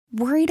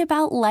Worried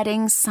about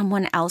letting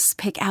someone else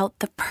pick out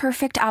the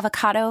perfect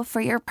avocado for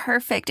your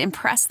perfect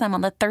impress them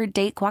on the third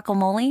date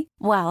guacamole?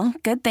 Well,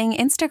 good thing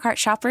Instacart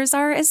shoppers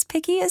are as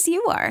picky as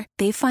you are.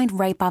 They find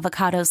ripe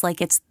avocados like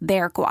it's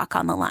their guac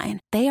on the line.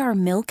 They are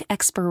milk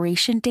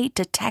expiration date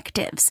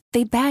detectives.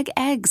 They bag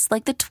eggs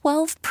like the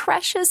 12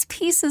 precious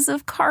pieces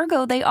of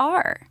cargo they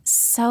are.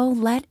 So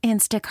let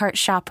Instacart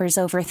shoppers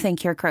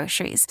overthink your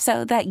groceries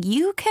so that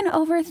you can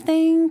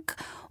overthink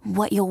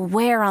what you'll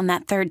wear on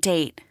that third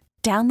date.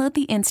 Download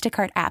the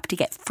Instacart app to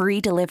get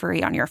free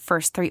delivery on your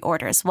first 3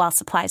 orders while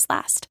supplies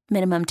last.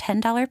 Minimum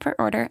 $10 per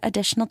order.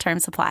 Additional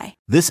terms apply.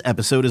 This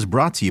episode is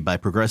brought to you by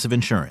Progressive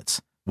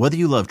Insurance. Whether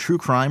you love true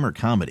crime or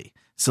comedy,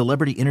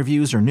 celebrity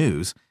interviews or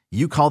news,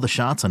 you call the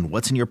shots on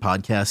what's in your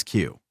podcast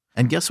queue.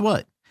 And guess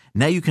what?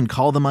 Now you can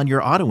call them on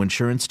your auto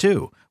insurance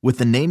too with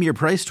the Name Your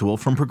Price tool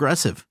from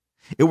Progressive.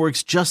 It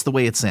works just the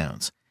way it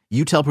sounds.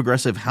 You tell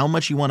Progressive how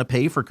much you want to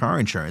pay for car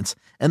insurance,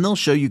 and they'll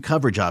show you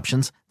coverage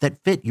options that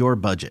fit your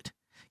budget.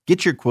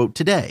 Get your quote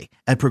today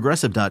at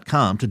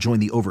Progressive.com to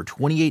join the over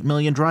 28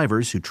 million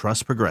drivers who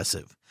trust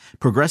Progressive.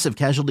 Progressive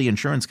Casualty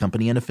Insurance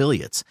Company and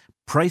Affiliates.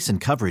 Price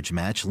and coverage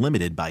match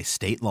limited by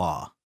state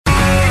law. All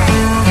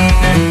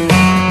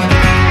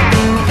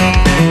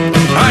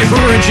right,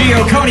 Boomer and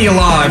Gio, Coney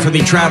live for the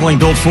Traveling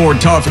Built Ford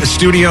Tough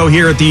studio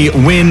here at the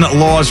Wynn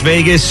Las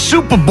Vegas.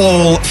 Super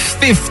Bowl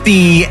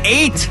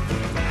 58.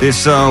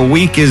 This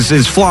week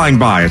is flying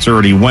by. It's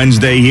already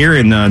Wednesday here,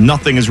 and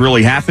nothing has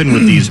really happened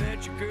with these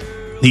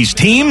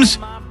teams.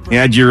 You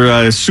had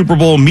your Super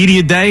Bowl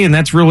media day, and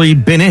that's really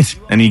been it.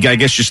 And I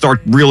guess you start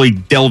really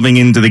delving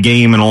into the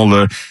game and all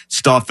the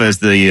stuff as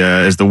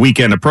the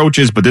weekend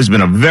approaches. But this has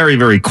been a very,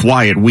 very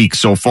quiet week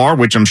so far,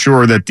 which I'm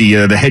sure that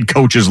the head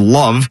coaches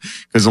love,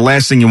 because the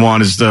last thing you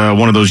want is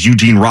one of those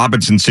Eugene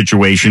Robinson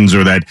situations,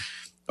 or that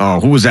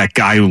who was that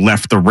guy who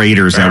left the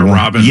Raiders?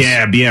 Robbins.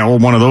 Yeah, or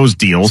one of those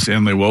deals.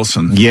 Stanley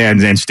Wilson. Yeah,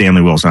 and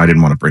Stanley Wilson. I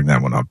didn't want to bring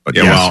that one up, but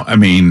yeah, yes. Well, I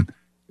mean,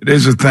 it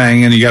is a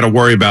thing, and you got to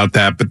worry about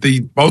that. But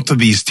both of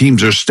these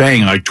teams are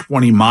staying like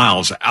 20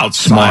 miles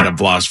outside of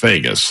Las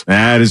Vegas.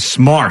 That is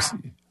smart.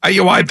 I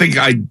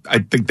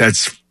think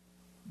that's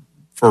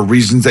for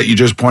reasons that you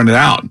just pointed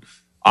out.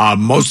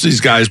 Most of these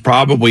guys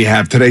probably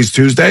have today's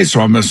Tuesday, so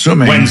I'm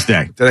assuming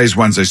Wednesday. Today's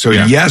Wednesday. So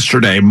yeah.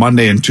 Yesterday,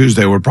 Monday and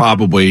Tuesday were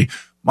probably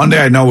Monday.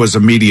 I know was a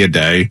media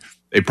day.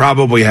 They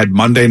probably had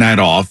Monday night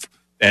off.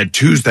 They had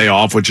Tuesday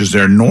off, which is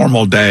their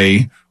normal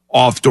day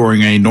off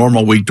during a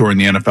normal week during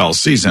the NFL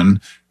season.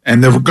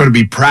 And they're going to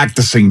be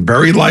practicing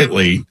very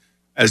lightly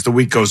as the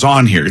week goes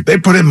on here. They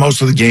put in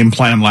most of the game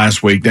plan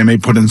last week. They may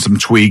put in some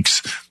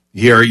tweaks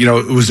here. You know,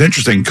 it was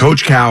interesting.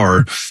 Coach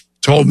COWHER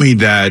told me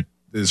that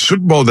the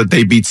Super Bowl that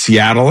they beat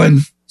Seattle in,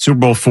 Super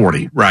Bowl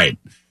 40. Right.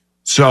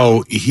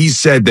 So he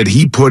said that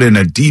he put in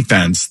a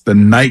defense the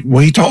night,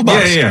 well, he told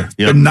us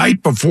the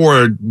night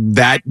before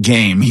that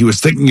game, he was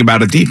thinking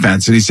about a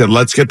defense. And he said,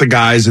 let's get the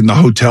guys in the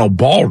hotel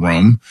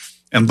ballroom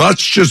and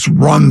let's just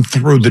run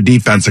through the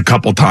defense a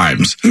couple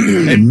times,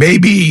 and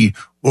maybe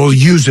we'll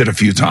use it a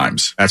few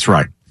times. That's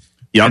right.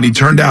 Yeah, and he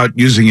turned out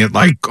using it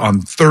like on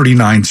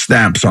 39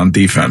 snaps on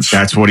defense.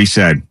 That's what he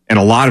said. And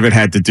a lot of it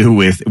had to do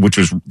with, which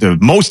was the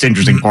most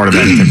interesting part of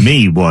that to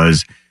me,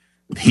 was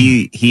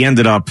he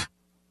ended up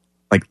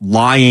like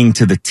lying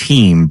to the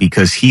team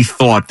because he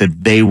thought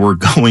that they were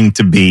going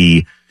to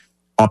be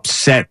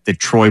upset that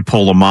Troy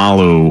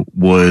Polamalu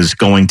was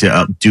going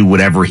to do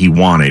whatever he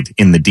wanted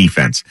in the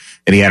defense.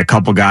 And he had a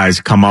couple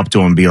guys come up to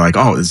him and be like,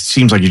 oh, it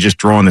seems like you're just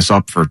drawing this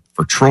up for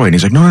Troy. And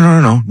he's like,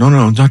 no,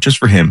 not just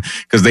for him.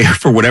 Because they,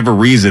 for whatever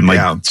reason,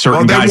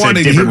 certain guys had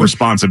different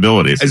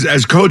responsibilities.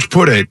 As Coach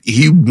put it,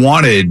 he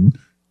wanted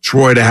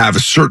Troy to have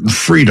a certain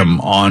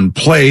freedom on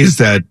plays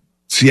that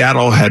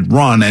Seattle had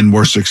run and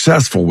were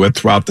successful with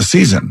throughout the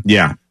season.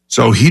 Yeah.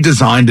 So he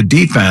designed a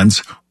defense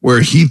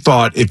where he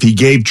thought if he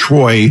gave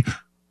Troy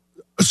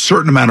a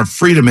certain amount of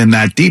freedom in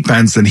that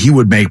defense, then he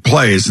would make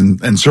plays,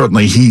 and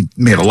certainly he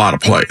made a lot of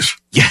plays.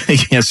 Yeah,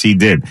 yes, he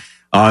did.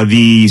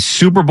 The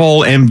Super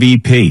Bowl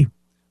MVP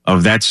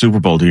of that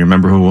Super Bowl, do you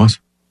remember who it was?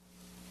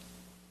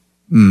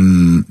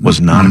 Was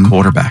not a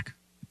quarterback.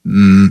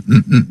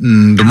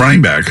 The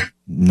running back.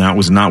 No, it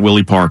was not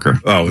Willie Parker.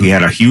 Oh, he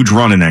had a huge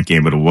run in that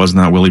game, but it was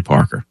not Willie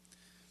Parker.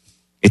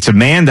 It's a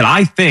man that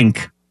I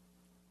think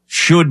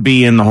should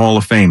be in the Hall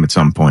of Fame at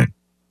some point,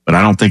 but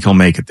I don't think he'll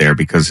make it there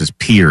because his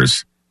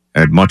peers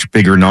had much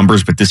bigger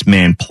numbers, but this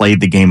man played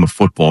the game of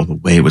football the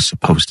way it was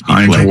supposed to be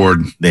played. Hines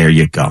Ward. There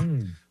you go.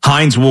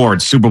 Hines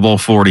Ward, Super Bowl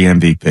 40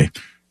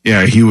 MVP.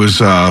 Yeah, he was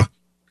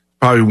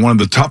probably one of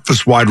the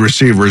toughest wide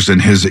receivers in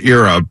his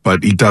era,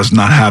 but he does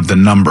not have the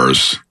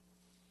numbers.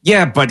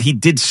 Yeah, but he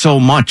did so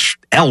much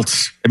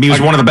else. I mean, he was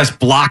one of the best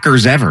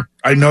blockers ever.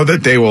 I know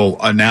that they will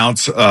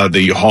announce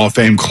the Hall of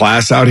Fame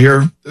class out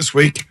here this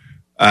week.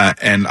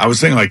 And I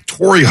was thinking, like,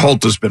 Tory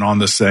Holt has been on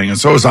this thing, and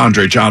so is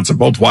Andre Johnson,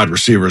 both wide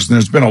receivers. And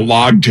there's been a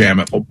log jam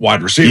at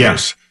wide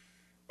receivers. Yeah.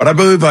 But I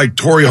believe, like,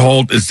 Tory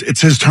Holt, it's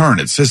his turn.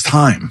 It's his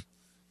time.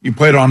 He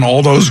played on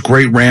all those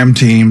great Ram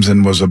teams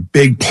and was a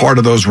big part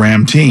of those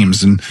Ram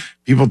teams. And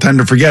people tend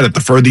to forget it. The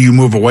further you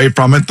move away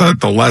from it,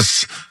 the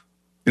less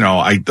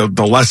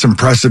the less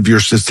impressive your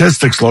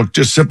statistics look,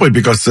 just simply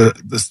because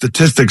the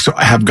statistics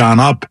have gone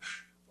up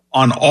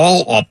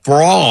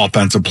for all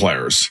offensive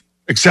players,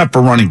 except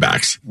for running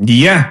backs.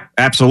 Yeah,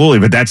 absolutely.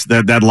 But that's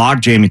that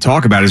log jam you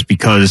talk about is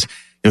because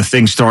the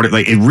thing started,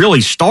 like, it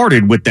really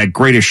started with that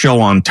greatest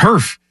show on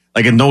turf.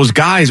 Like, and those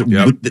guys,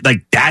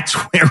 like, that's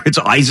where it's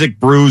Isaac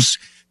Bruce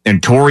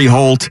and Tory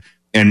Holt.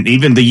 And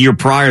even the year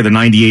prior, the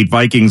 98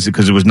 Vikings,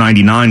 because it was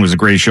 99, was the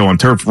greatest show on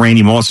turf.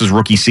 Randy Moss's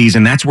rookie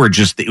season. That's where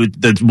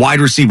the wide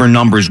receiver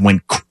numbers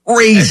went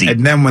crazy.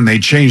 And then when they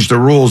changed the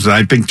rules,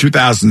 I think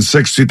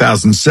 2006,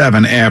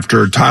 2007,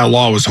 after Ty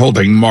Law was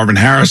holding Marvin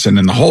Harrison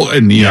in the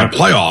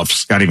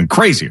playoffs, got even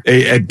crazier.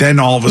 And then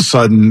all of a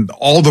sudden,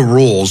 all the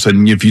rules,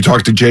 and if you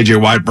talk to J.J.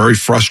 Watt, very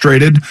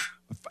frustrated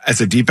as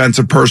a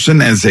defensive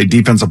person, as a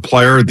defensive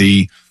player,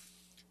 the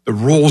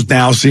rules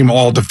now seem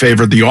all to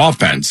favor the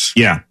offense.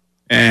 Yeah.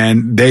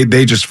 And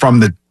they just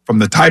from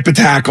the type of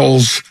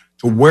tackles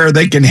to where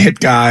they can hit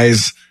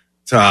guys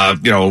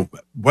to,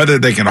 whether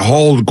they can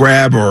hold,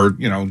 grab, or,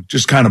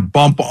 just kind of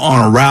bump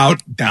on a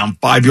route down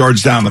 5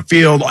 yards down the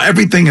field.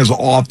 Everything is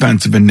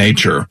offensive in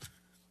nature.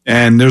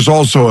 And there's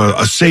also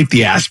a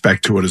safety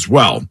aspect to it as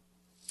well.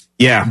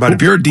 Yeah. But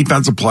if you're a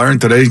defensive player in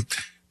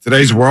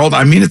today's world,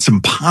 I mean, it's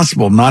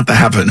impossible not to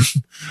have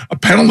a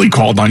penalty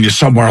called on you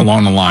somewhere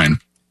along the line.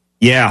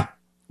 Yeah.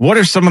 What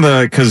are some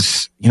of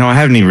because, I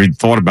haven't even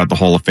thought about the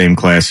Hall of Fame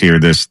class here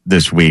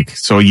this week.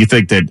 So you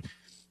think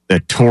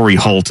that Tory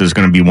Holt is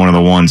going to be one of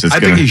the ones that's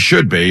think he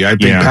should be. I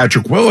think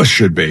Patrick Willis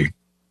should be.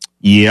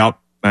 Yep,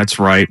 that's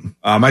right.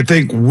 I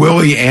think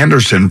Willie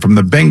Anderson from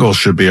the Bengals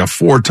should be a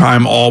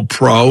 4-time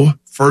All-Pro,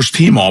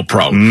 first-team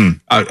All-Pro.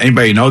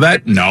 Anybody know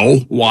that? No.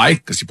 Why?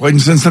 Because he played in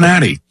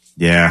Cincinnati.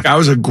 Yeah. That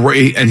was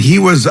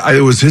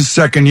it was his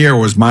second year,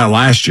 was my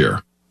last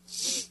year.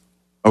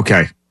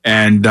 Okay.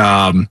 And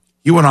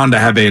he went on to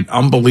have an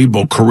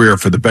unbelievable career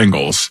for the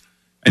Bengals.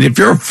 And if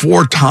you're a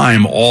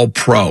 4-time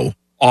All-Pro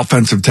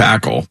offensive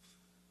tackle,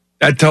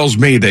 that tells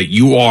me that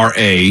you are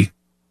a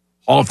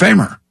Hall of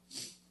Famer.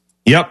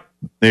 Yep.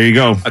 There you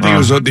go. I think it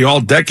was the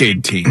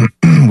All-Decade team.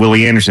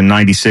 Willie Anderson,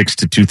 96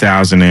 to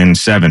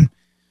 2007.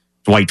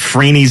 Dwight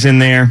Freeney's in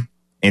there.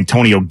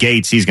 Antonio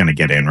Gates, he's going to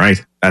get in,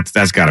 right?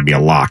 That's got to be a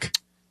lock.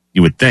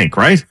 You would think,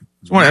 right?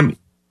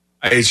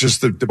 It's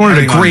just one of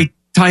the great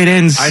tight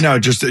ends. I know,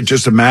 it's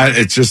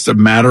just a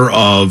matter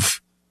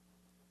of,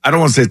 I don't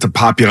want to say it's a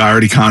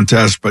popularity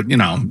contest, but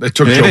it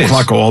took Joe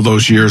Flacco all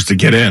those years to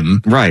get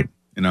in. Right.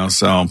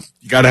 So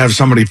you got to have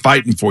somebody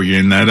fighting for you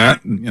in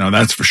that,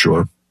 that's for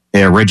sure.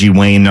 Yeah, Reggie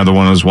Wayne, another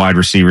one of those wide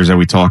receivers that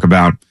we talk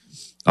about.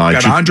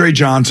 Got Andre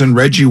Johnson,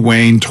 Reggie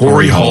Wayne,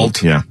 Tory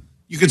Holt. Yeah.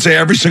 You could say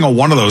every single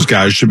one of those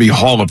guys should be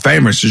Hall of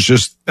Famers. It's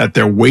just that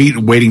they're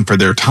waiting for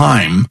their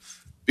time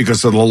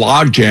because of the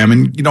log jam,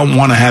 and you don't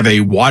want to have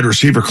a wide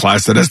receiver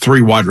class that has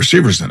 3 wide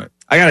receivers in it.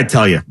 I got to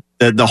tell you,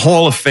 the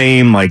Hall of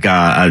Fame,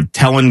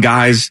 telling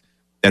guys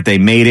that they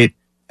made it,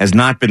 has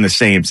not been the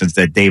same since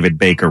that David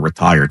Baker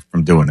retired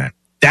from doing that.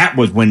 That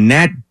was when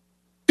that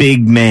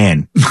big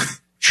man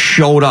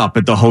showed up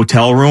at the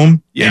hotel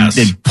room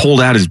and pulled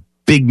out his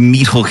big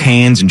meat hook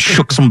hands and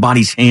shook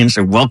somebody's hand,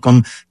 said,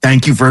 welcome,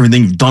 thank you for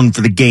everything you've done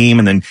for the game.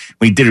 And then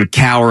when he did it with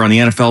COWHER on the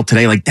NFL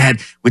Today, like that,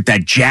 with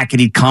that jacket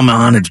he'd come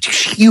on,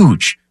 it's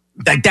huge.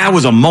 That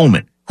was a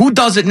moment. Who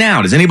does it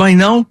now? Does anybody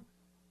know?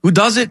 Who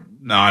does it?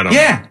 No, I don't.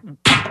 Yeah.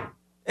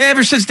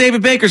 Ever since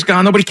David Baker's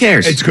gone, nobody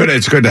cares. It's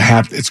good to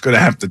have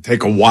to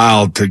take a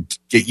while to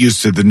get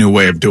used to the new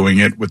way of doing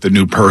it with the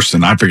new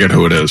person. I forget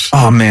who it is.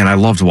 Oh man, I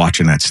loved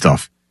watching that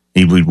stuff.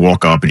 He would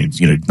walk up and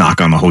he'd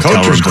knock on the hotel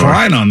room door. Coach was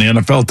crying on the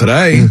NFL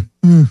Today.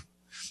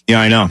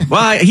 Yeah, I know.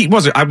 Well, he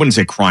wasn't. I wouldn't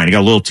say crying. He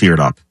got a little teared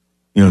up.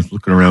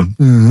 Looking around,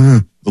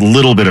 a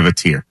little bit of a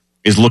tear.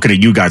 He's looking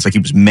at you guys like he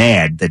was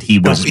mad that he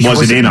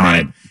wasn't in on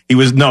it. He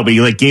was but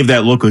he gave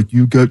that look like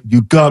you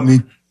got me.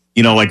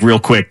 Real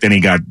quick. Then he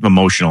got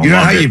emotional. You know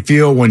how you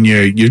feel when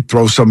you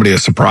throw somebody a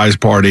surprise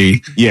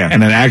party,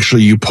 and then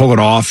actually you pull it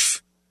off.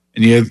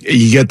 And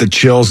you get the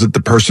chills at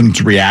the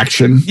person's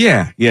reaction.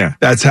 Yeah.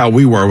 That's how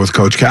we were with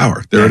Coach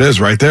COWHER. There it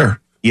is right there.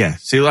 Yeah.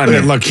 See,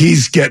 look,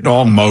 he's getting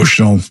all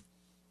emotional.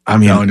 I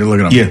mean, you're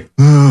looking at him.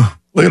 Yeah.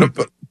 Look at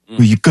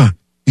him.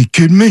 You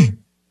kidding me?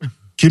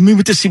 Kidding me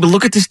with this? See, but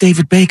look at this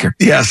David Baker.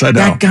 Yes, I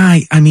know. That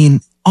guy,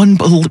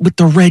 unbelievable, with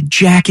the red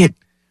jacket.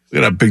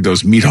 Look at how big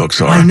those meat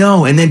hooks are. I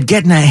know. And then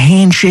getting a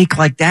handshake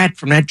like that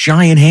from that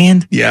giant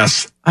hand.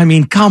 Yes.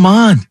 Come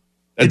on.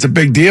 That's a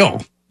big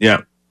deal.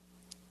 Yeah.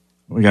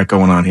 What we got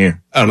going on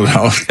here? I don't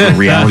know. A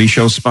reality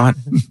show spot?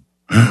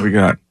 What we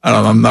got? I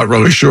don't know. I'm not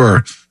really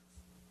sure.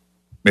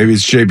 Maybe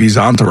it's JB's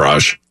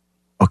Entourage.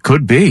 Oh,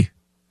 could be.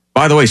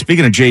 By the way,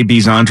 speaking of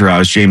JB's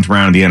Entourage, James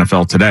Brown of the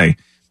NFL Today,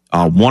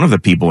 one of the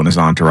people in his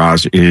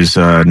entourage is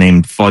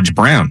named Fudge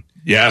Brown.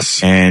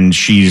 Yes. And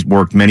she's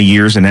worked many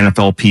years in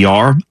NFL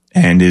PR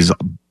and is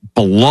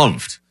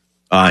beloved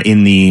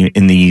in the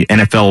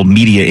NFL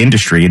media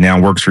industry and now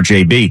works for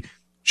JB.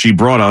 She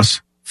brought us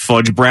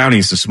Fudge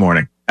Brownies this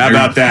morning. How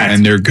about that?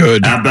 And they're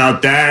good. How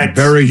about that?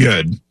 Very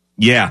good.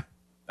 Yeah.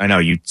 I know.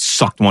 You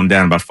sucked one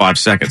down in about 5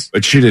 seconds.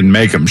 But she didn't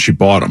make them. She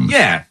bought them.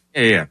 Yeah.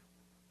 Yeah.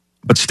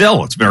 But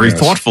still, it's very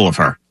thoughtful of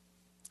her.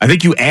 I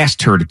think you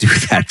asked her to do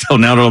that, though,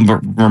 now that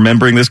I'm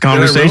remembering this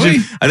conversation.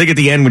 Really? I think at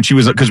the end when she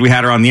was, because we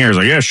had her on the air, I was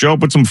like, yeah, show up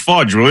with some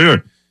fudge, will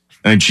you?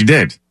 And she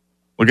did.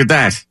 Look at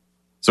that.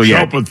 So, Show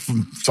up with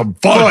some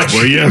fudge,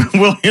 will you?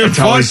 Will you? That's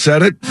how I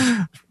said it?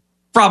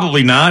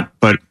 Probably not,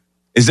 but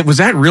was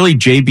that really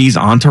JB's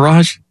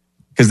entourage?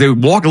 Because it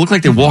looked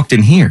like they walked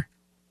in here.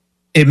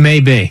 It may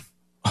be.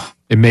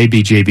 It may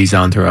be JB's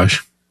entourage.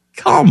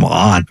 Come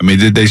on. I mean,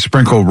 did they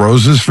sprinkle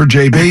roses for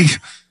JB?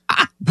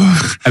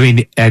 I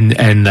mean,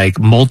 and like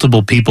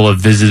multiple people have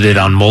visited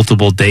on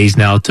multiple days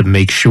now to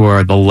make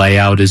sure the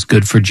layout is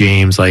good for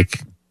James.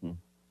 Like,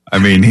 I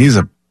mean, he's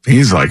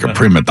like a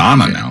prima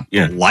donna now.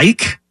 Yeah.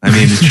 I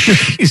mean,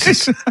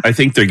 Jesus. I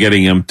think they're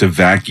getting him to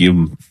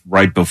vacuum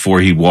right before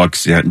he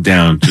walks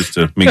down just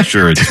to make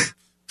sure it's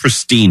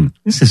pristine.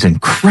 This is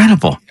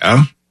incredible.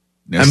 Yeah.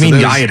 Yes, I mean,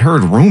 I had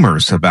heard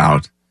rumors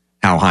about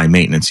how high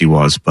maintenance he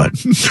was, but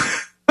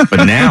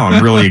now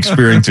I'm really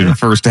experiencing it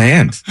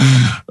firsthand.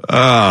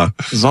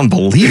 This is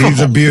unbelievable.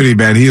 He's a beauty,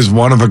 man. He is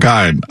one of a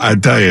kind. I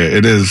tell you,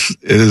 it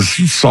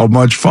is so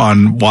much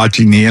fun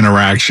watching the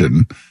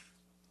interaction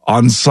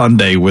on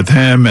Sunday with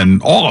him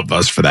and all of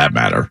us for that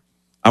matter.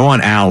 I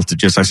want Al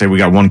to I say we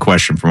got one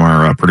question from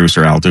our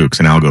producer, Al Dukes,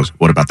 and Al goes,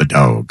 what about the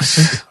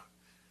dogs?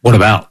 what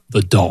about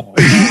the dog?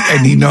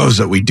 And he knows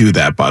that we do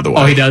that, by the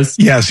way. Oh, he does?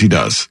 Yes, he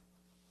does.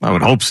 I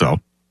would hope so.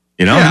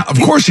 You know? Yeah, of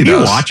course he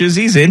does. He watches.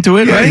 He's into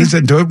it, Yeah, right? he's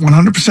into it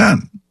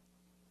 100%.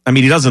 I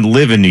mean, he doesn't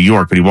live in New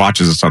York, but he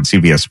watches us on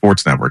CBS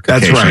Sports Network.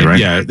 That's right.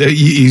 Yeah,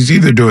 he's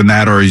either doing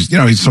that or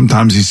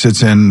sometimes he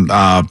sits in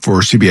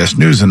for CBS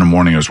News in the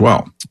morning as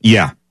well.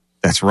 Yeah,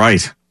 that's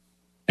right.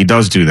 He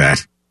does do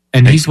that.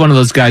 And he's one of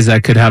those guys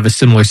that could have a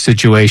similar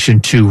situation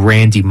to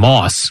Randy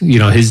Moss. You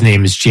know, his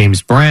name is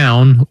James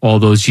Brown. All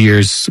those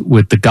years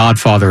with the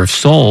Godfather of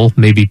Soul,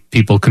 maybe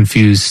people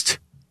confused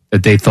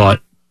that they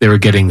thought they were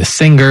getting the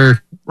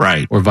singer,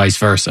 right, or vice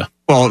versa.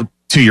 Well,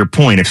 to your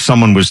point, if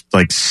someone was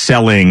like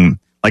selling,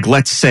 like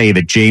let's say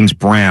that James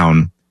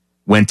Brown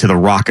went to the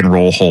Rock and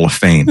Roll Hall of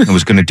Fame and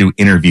was going to do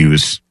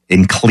interviews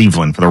in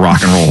Cleveland for the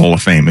Rock and Roll Hall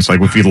of Fame. It's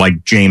like if you'd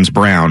like James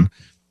Brown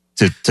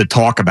to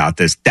talk about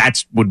this,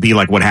 that would be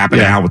like what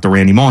happened now with the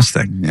Randy Moss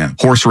thing. Yeah.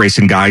 Horse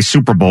racing guy,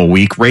 Super Bowl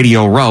week,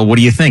 Radio Row. What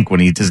do you think when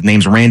his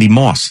name's Randy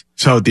Moss?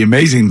 So the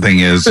amazing thing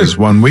is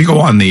when we go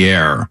on the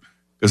air,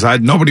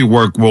 because nobody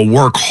will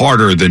work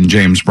harder than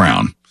James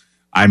Brown.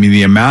 I mean,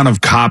 the amount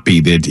of copy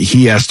that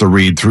he has to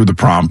read through the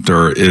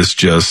prompter is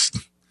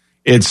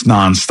it's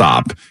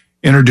nonstop.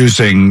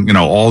 Introducing,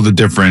 all the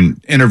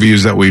different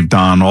interviews that we've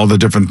done, all the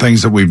different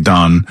things that we've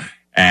done,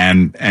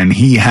 and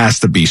he has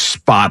to be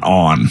spot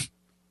on.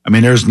 I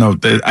mean,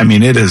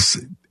 it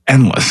is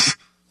endless.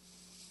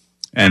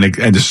 And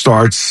it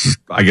starts,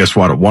 I guess,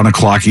 at 1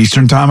 o'clock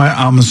Eastern time,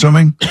 I'm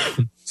assuming?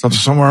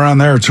 Somewhere around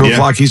there, 2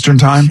 o'clock Eastern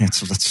time. Yeah,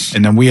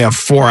 and then we have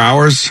 4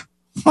 hours.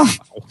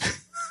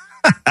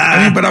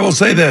 I mean, but I will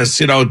say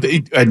this, I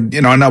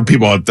know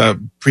people at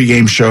the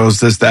pregame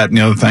shows, this, that, and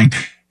the other thing.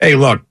 Hey,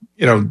 look,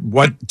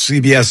 what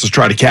CBS is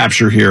trying to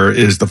capture here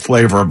is the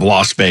flavor of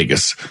Las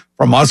Vegas.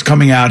 From us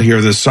coming out here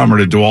this summer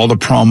to do all the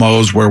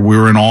promos where we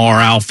were in all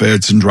our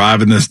outfits and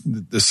driving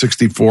the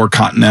 64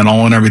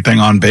 Continental and everything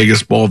on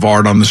Vegas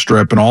Boulevard on the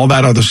Strip and all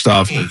that other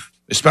stuff.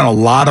 They spent a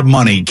lot of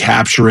money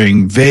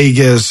capturing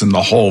Vegas and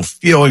the whole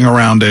feeling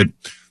around it.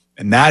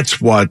 And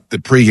that's what the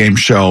pregame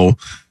show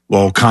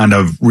will kind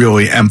of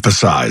really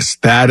emphasize.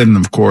 That and,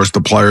 of course, the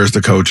players,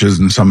 the coaches,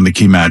 and some of the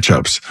key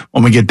matchups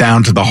when we get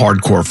down to the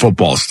hardcore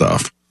football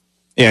stuff.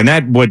 Yeah, and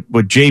that what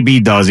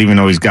JB does, even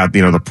though he's got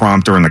the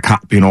prompter and the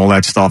copy and all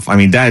that stuff. I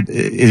mean, that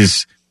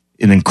is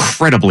an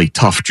incredibly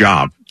tough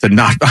job to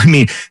not. I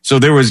mean, so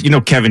there was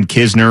Kevin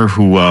Kisner,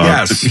 who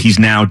he's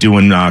now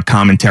doing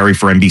commentary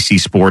for NBC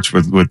Sports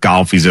with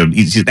golf. He's an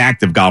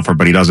active golfer,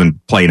 but he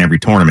doesn't play in every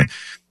tournament.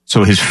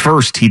 So he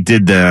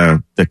did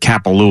the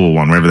Kapalua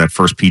one, wherever that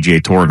first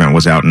PGA Tour event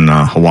was out in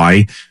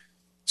Hawaii.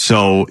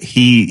 So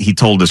he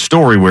told a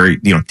story where,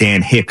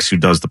 Dan Hicks, who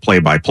does the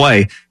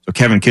play-by-play, so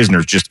Kevin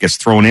Kisner just gets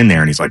thrown in there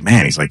and he's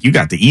like, you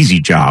got the easy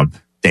job,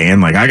 Dan.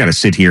 Like, I got to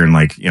sit here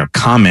and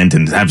comment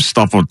and have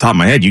stuff on the top of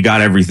my head. You got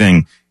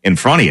everything in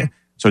front of you.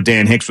 So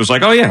Dan Hicks was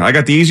like, oh yeah, I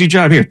got the easy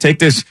job here. Take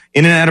this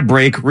in and out of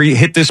break,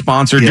 hit this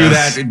sponsor, do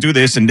that, do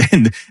this. And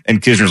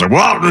Kisner's like,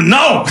 well,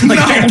 no,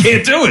 I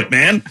can't do it,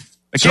 man.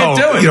 I can't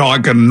do it.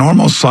 Like a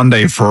normal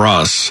Sunday for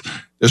us,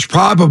 there's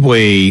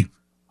probably,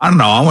 I don't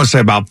know, I want to say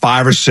about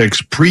 5 or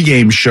 6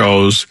 pregame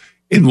shows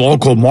in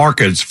local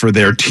markets for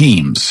their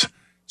teams.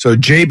 So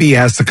JB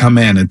has to come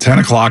in at 10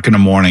 o'clock in the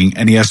morning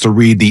and he has to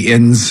read the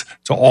ins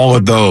to all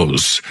of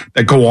those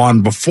that go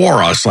on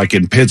before us, like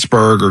in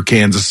Pittsburgh or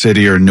Kansas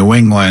City or New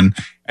England.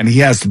 And he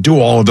has to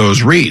do all of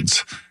those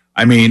reads.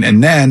 I mean,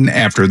 and then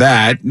after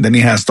that, then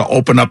he has to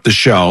open up the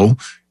show.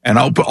 And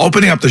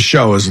opening up the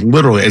show is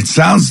literally,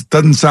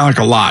 doesn't sound like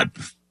a lot,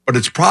 but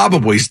it's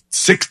probably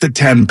 6 to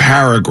 10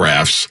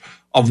 paragraphs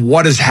of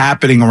what is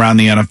happening around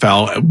the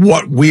NFL,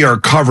 what we are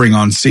covering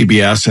on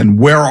CBS, and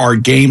where our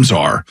games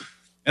are.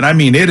 And I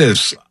mean,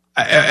 it's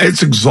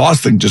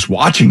exhausting just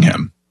watching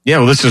him. Yeah,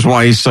 well, this is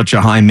why he's such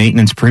a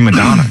high-maintenance prima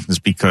donna, is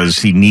because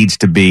he needs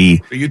to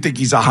be... You think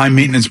he's a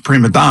high-maintenance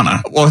prima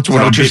donna? Well, that's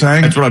what you're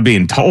saying? That's what I'm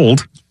being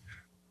told,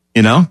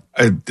 you know?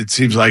 It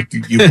seems like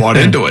you bought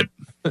into it.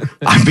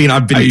 I mean,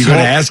 I've been Are you going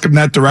to ask him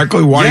that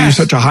directly? Why are you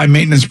such a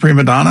high-maintenance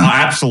prima donna? Oh,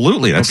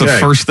 absolutely. That's the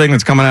first thing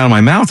that's coming out of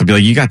my mouth. I'd be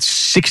like, you got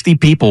 60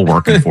 people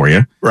working for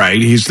you. Right.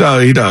 He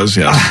does,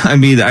 yes. I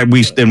mean,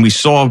 we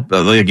saw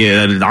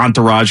an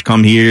entourage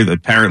come here.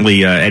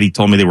 Apparently, Eddie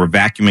told me they were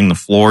vacuuming the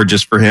floor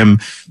just for him.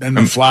 Then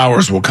the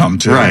flowers will come,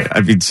 too. Right. I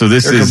mean, so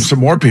this Here comes some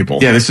more people.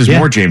 Yeah, this is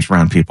more James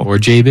Brown people. Or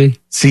JB.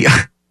 See,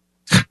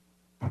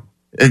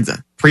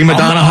 prima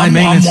donna high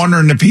maintenance. I'm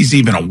wondering if he's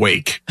even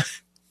awake.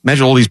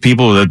 Imagine all these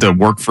people that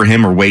work for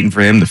him or waiting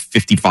for him, the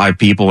 55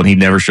 people, and he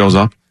never shows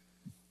up.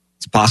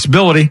 It's a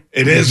possibility.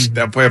 It is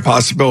definitely a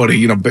possibility.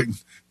 You know,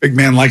 big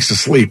man likes to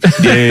sleep.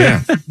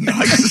 Yeah. He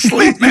likes to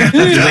sleep, man.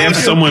 Do they have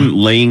someone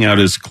laying out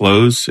his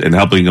clothes and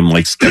helping him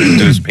like step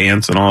into his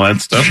pants and all that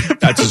stuff?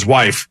 That's his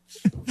wife,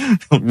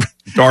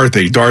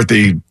 Dorothy.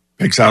 Dorothy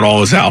picks out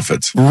all his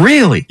outfits.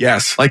 Really?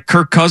 Yes. Like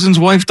Kirk Cousins'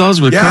 wife does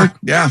with Kirk?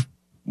 Yeah.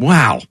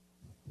 Wow.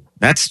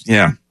 That's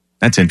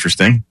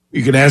interesting.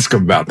 You can ask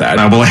him about that.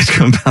 I will ask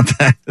him about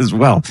that as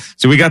well.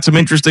 So we got some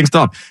interesting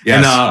stuff.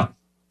 Yes. And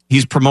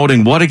he's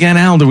promoting what again,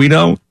 Al? Do we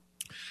know?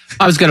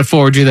 I was going to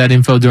forward you that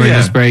info during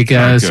this break.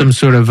 Some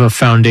sort of a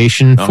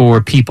foundation for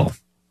people.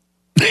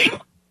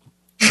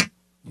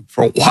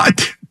 For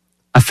what?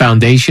 A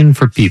foundation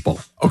for people.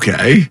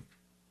 Okay.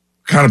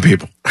 What kind of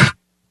people?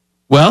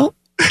 Well,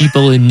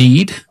 people in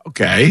need.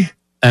 Okay.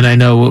 And I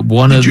know you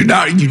did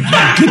not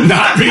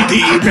read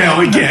the email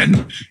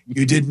again.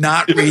 You did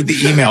not read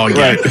the email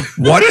again. Right.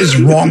 What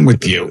is wrong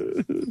with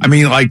you? I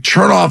mean, like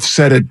Chernoff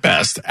said it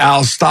best.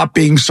 Al, stop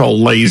being so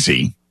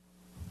lazy.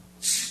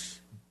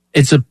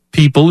 It's a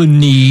people in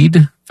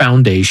need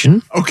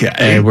foundation. Okay.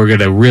 And we're going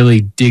to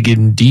really dig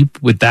in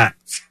deep with that.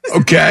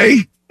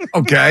 Okay.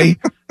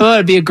 Well,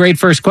 that'd be a great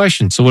first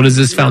question. So what is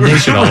this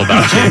foundation all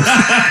about, James?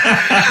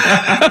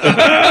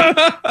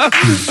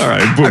 All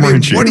right.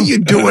 What are you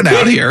doing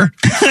out here?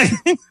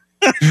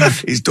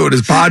 He's doing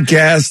his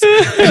podcast.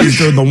 He's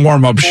doing the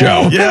warm-up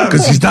show. Yeah.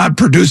 Because he's not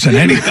producing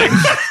anything.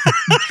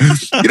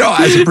 You know,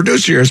 as a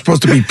producer, you're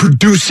supposed to be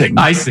producing.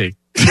 I see.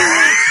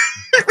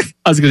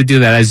 I was going to do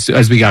that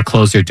as we got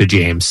closer to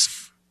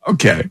James.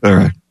 Okay. All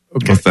right.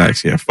 Okay. Well,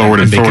 thanks. Yeah.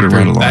 Forward it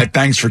right along.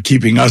 Thanks for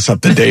keeping us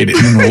up to date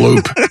in the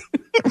loop.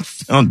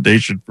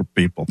 Foundation for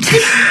people.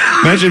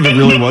 Imagine if it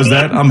really was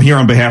that. I'm here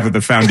on behalf of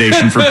the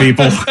Foundation for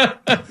People.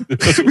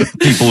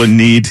 People in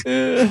need.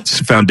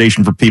 It's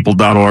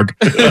foundationforpeople.org.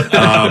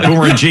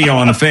 Boomer and Gio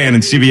on the Fan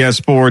and CBS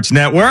Sports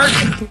Network.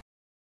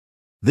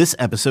 This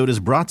episode is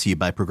brought to you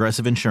by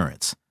Progressive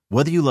Insurance.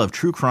 Whether you love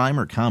true crime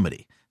or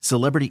comedy,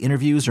 celebrity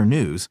interviews or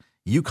news,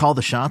 you call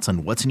the shots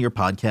on what's in your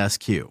podcast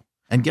queue.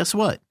 And guess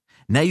what?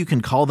 Now you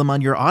can call them on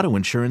your auto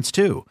insurance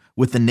too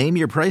with the Name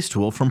Your Price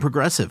tool from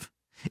Progressive.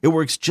 It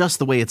works just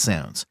the way it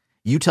sounds.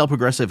 You tell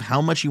Progressive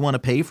how much you want to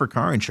pay for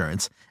car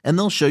insurance, and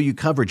they'll show you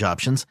coverage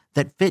options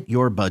that fit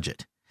your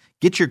budget.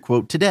 Get your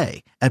quote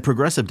today at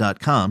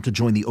Progressive.com to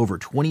join the over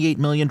 28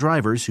 million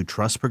drivers who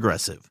trust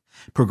Progressive.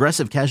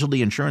 Progressive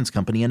Casualty Insurance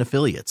Company and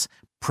Affiliates.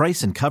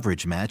 Price and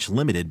coverage match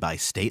limited by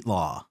state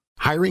law.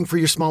 Hiring for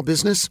your small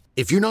business?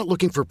 If you're not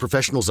looking for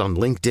professionals on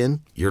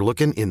LinkedIn, you're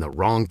looking in the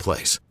wrong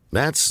place.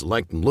 That's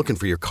like looking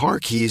for your car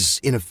keys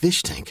in a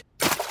fish tank.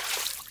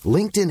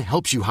 LinkedIn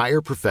helps you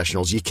hire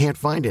professionals you can't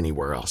find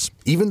anywhere else,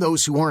 even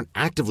those who aren't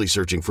actively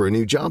searching for a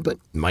new job but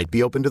might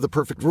be open to the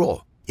perfect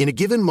role. In a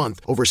given month,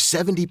 over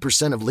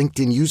 70% of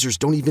LinkedIn users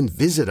don't even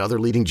visit other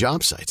leading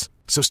job sites.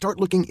 So start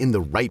looking in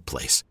the right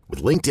place.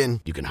 With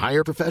LinkedIn, you can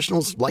hire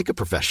professionals like a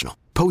professional.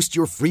 Post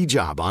your free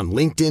job on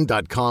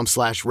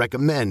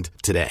linkedin.com/recommend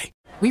today.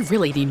 We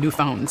really need new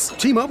phones.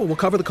 T-Mobile will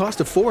cover the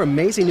cost of 4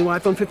 amazing new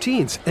iPhone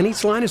 15s, and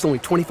each line is only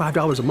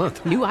 $25 a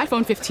month. New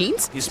iPhone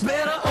 15s? It's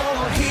better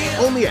over here.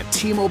 Only at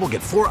T-Mobile,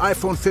 get 4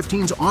 iPhone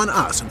 15s on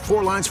us and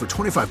 4 lines for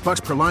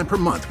 $25 per line per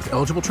month with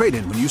eligible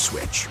trade-in when you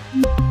switch.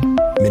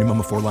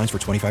 Minimum of 4 lines for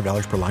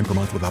 $25 per line per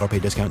month with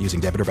autopay discount using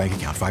debit or bank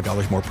account.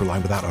 $5 more per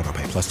line without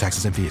autopay, plus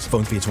taxes and fees.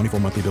 Phone fee at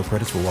 24 monthly bill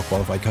credits for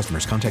well-qualified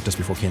customers. Contact us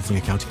before canceling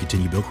account to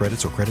continue bill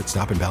credits or credit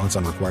stop and balance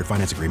on required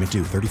finance agreement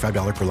due.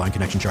 $35 per line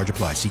connection charge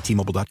applies. See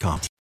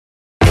T-Mobile.com.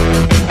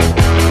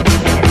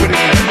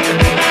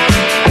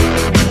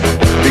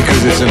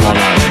 Because it's in Long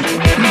Island.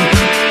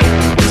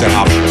 It's an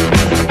option.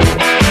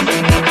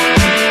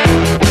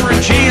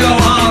 Gio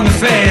on the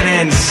Fan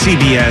and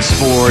CBS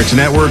Sports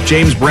Network.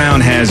 James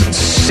Brown has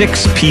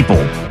 6 people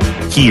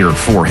here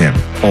for him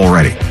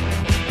already.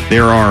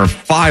 There are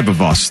 5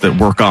 of us that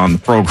work on the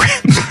program.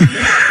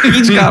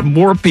 He's got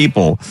more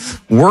people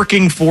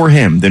working for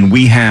him than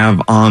we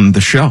have on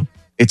the show.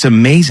 It's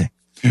amazing.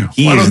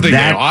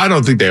 I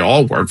don't think they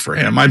all work for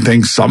him. I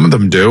think some of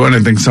them do, and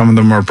I think some of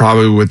them are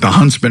probably with the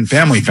Huntsman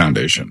Family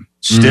Foundation.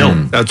 Still.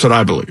 That's what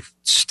I believe.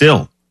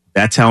 Still.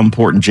 That's how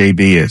important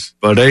JB is.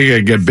 But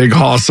they get Big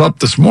Hoss up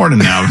this morning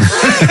now.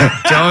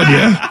 Telling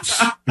you.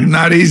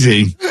 Not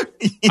easy.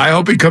 I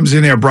hope he comes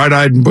in here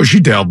bright-eyed and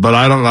bushy-tailed, but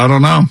I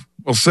don't know.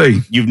 We'll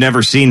see. You've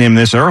never seen him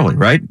this early,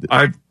 right?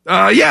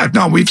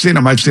 We've seen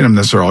him. I've seen him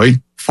this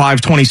early.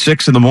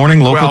 5:26 in the morning,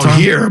 local time?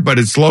 Here, but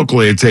it's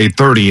locally. It's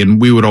 8:30, and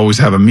we would always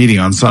have a meeting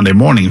on Sunday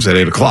mornings at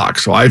 8 o'clock.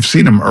 So I've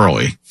seen him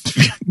early.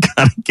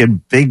 Gotta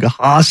get Big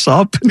Hoss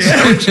up.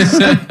 Yeah,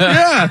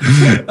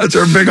 that's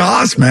our Big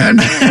Hoss, man.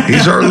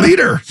 He's our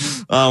leader.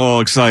 I'm all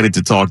excited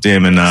to talk to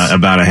him in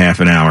about a half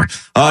an hour.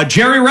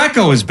 Jerry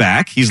Recco is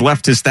back. He's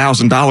left his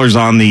 $1,000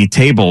 on the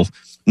table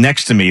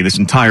next to me this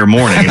entire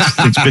morning.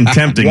 It's been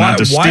tempting not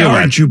to steal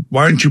it.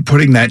 Why aren't you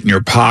putting that in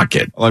your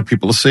pocket? I like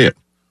people to see it.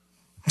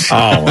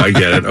 Oh, I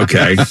get it.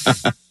 Okay.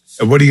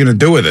 What are you going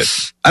to do with it?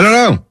 I don't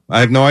know. I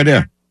have no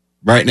idea.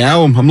 Right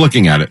now, I'm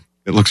looking at it.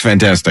 It looks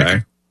fantastic.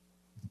 Okay.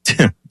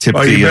 Tip you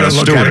better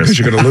look at it because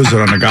you're going to lose it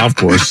on the golf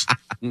course.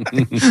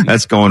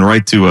 That's going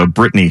right to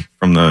Brittany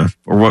from the.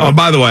 Oh,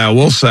 by the way, I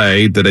will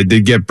say that I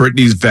did get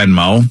Brittany's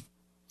Venmo.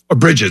 Or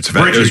Bridget's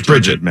Venmo. It was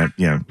Bridget.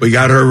 Yeah. We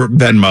got her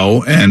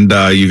Venmo, and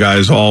you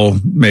guys all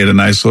made a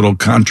nice little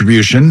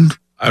contribution,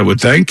 I would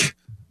think.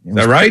 Is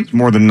that right?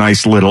 More than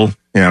nice little.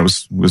 Yeah, it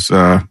was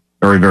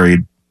very,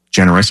 very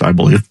generous, I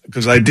believe.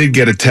 Because I did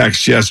get a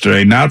text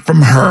yesterday, not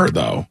from her,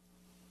 though.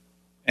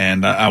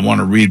 And I want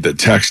to read the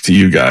text to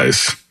you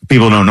guys.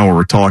 People don't know what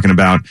we're talking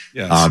about.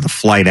 Yes. The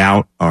flight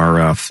out,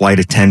 our flight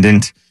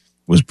attendant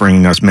was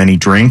bringing us many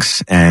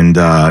drinks, and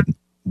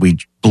we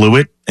blew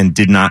it and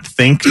did not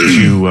think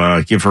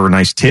to give her a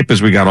nice tip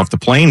as we got off the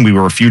plane. We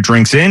were a few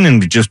drinks in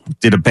and we just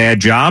did a bad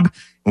job.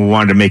 We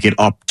wanted to make it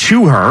up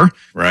to her.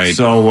 Right.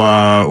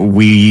 So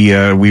we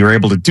were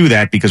able to do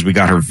that because we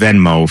got her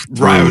Venmo.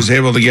 Right. I was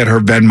able to get her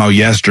Venmo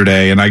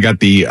yesterday, and I got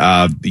the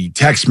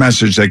text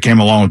message that came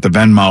along with the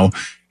Venmo.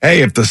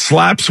 Hey, if the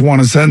Slaps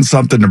want to send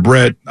something to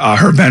Britt,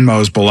 her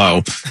Venmo is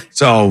below.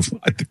 So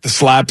I think the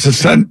Slaps have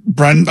sent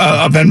Brent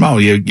a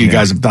Venmo. You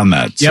guys have done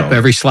that. Yep, so.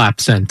 every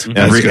slap sent.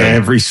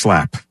 Every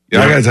slap.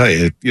 Yeah, I got to tell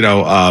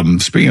you,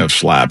 speaking of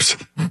slaps,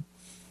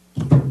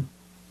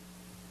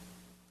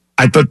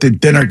 I thought the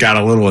dinner got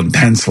a little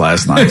intense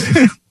last night.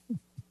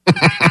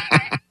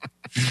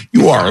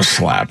 You are a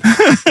slap.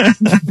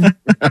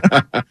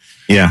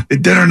 Yeah.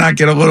 Did dinner not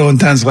get a little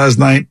intense last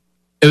night?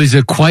 It was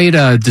quite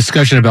a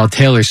discussion about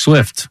Taylor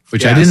Swift,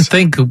 which I didn't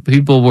think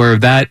people were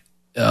that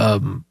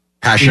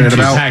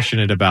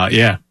passionate about.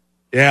 Yeah.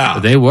 Yeah.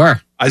 But they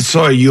were. I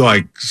saw you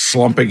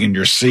slumping in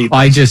your seat.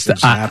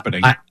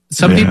 Happening.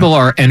 Some people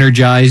are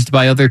energized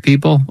by other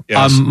people.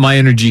 Yes. My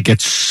energy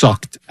gets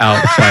sucked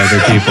out by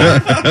other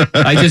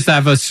people. I just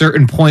have a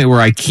certain point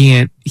where I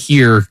can't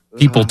hear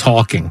people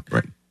talking.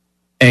 Right.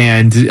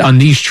 And on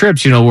these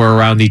trips, we're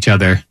around each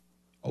other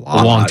a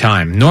long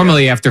time.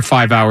 Normally after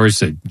 5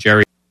 hours,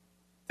 Jerry,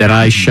 then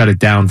I shut it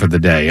down for the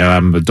day.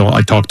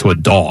 I talk to a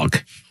dog.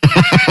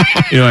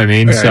 You know what I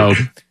mean? Right. So,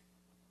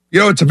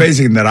 it's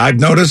amazing that I've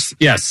noticed.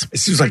 Yes. It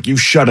seems like you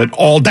shut it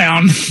all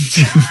down.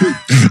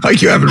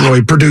 Like you haven't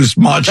really produced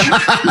much.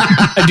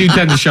 I do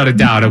tend to shut it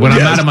down. When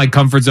I'm out of my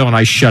comfort zone,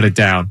 I shut it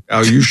down.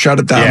 Oh, you shut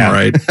it down,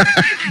 right?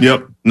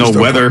 Yep. No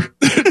weather.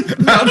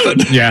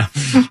 Nothing. Yeah.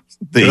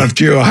 They left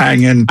you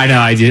hanging. I know.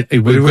 I did.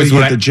 We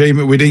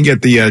didn't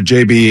get the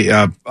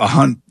JB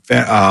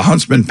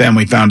Huntsman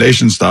Family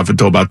Foundation stuff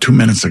until about 2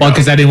 minutes ago. Well,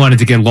 because I didn't want it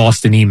to get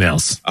lost in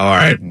emails. All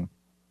right.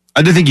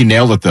 I did think you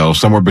nailed it, though,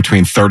 somewhere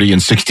between 30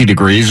 and 60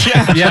 degrees.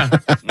 Yeah.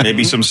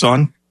 Maybe some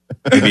sun.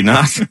 Maybe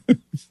not.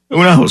 Who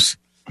knows?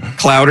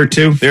 Cloud or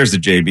two. There's the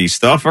JB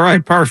stuff. All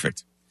right.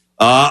 Perfect.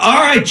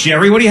 All right,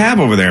 Jerry, what do you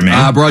have over there,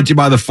 man? Brought to you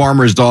by the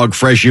Farmer's Dog,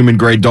 fresh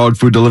human-grade dog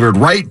food delivered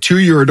right to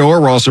your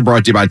door. We're also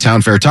brought to you by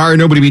Town Fair Tire.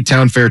 Nobody beat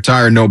Town Fair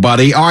Tire,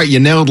 nobody. All right,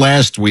 you nailed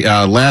last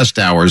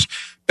hour's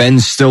Ben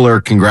Stiller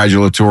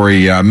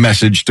congratulatory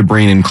message to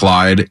Breen and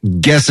Clyde.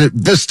 Guess it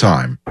this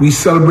time. We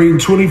celebrating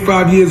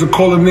 25 years of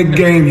calling Nick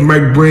games,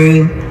 Mike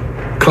Breen,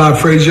 Clyde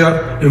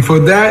Frazier. And for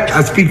that,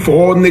 I speak for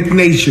all Nick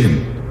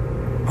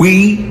Nation.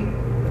 We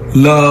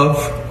love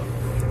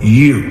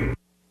you.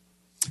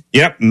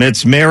 Yep,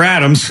 it's Mayor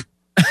Adams.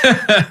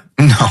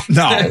 No.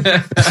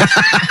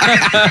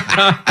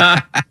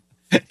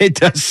 It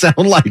does sound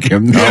like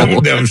him. No,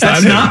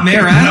 that's not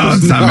Mayor Adams. No,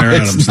 it's not Mayor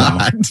Adams.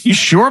 Not. You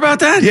sure about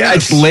that? Yeah,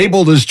 it's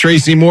labeled as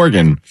Tracy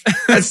Morgan.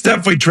 That's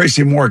definitely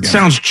Tracy Morgan.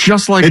 Sounds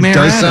just like Mayor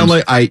Adams. It does sound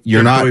like I agree.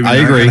 You're not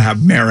going to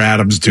have Mayor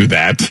Adams do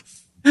that.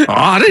 Oh,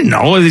 I didn't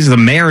know. He's the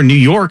mayor of New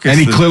York. And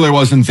he clearly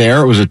wasn't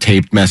there. It was a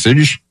taped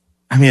message.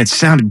 I mean, it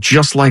sounded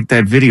just like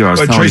that video I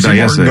was telling you about yesterday.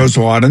 Tracy Morgan goes to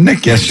a lot of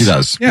Nick. Yes, she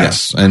does.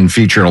 Yes. And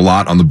featured a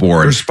lot on the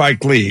board. Where's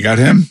Spike Lee? You got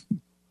him?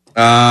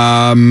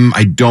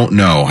 I don't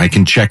know. I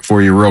can check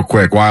for you real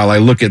quick. While I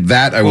look at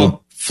that, I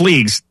will.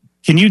 Fleegs,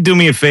 can you do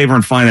me a favor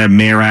and find that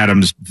Mayor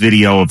Adams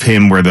video of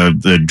him where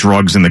the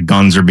drugs and the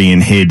guns are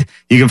being hid?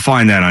 You can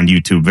find that on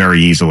YouTube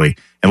very easily.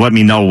 And let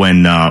me know when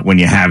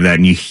you have that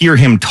and you hear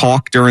him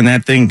talk during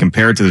that thing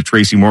compared to the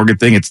Tracy Morgan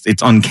thing.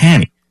 It's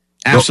uncanny.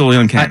 Absolutely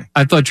uncanny.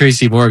 I thought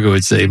Tracy Morgan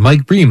would say,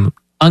 Mike Breen,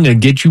 I'm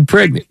going to get you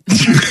pregnant.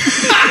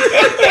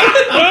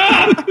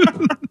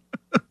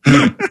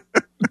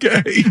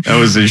 Okay. That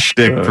was his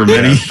shtick for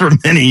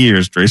many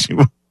years, Tracy.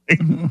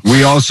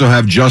 We also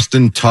have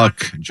Justin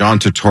Tuck, John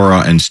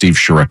Turturro, and Steve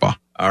Sharippa.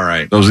 All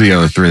right. Those are the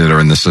other three that are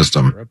in the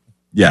system.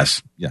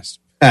 Yes. Yeah.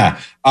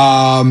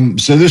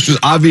 So this was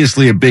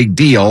obviously a big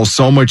deal,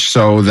 so much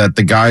so that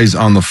the guys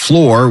on the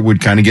floor would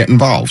kind of get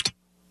involved.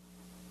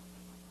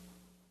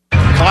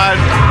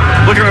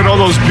 Clyde, looking at all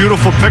those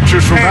beautiful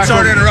pictures from back.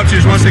 Sorry to interrupt you.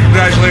 Just want to say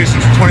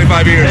congratulations.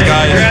 25 years,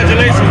 guys.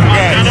 Congratulations,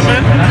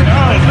 gentlemen.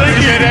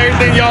 Appreciate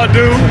everything y'all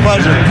do.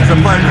 Pleasure. It's a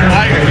pleasure.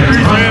 I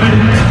appreciate it.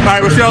 All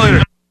right, we'll see y'all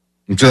later.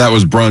 So that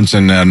was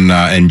Brunson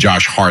and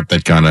Josh Hart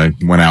that kind of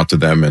went out to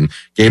them and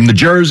gave them the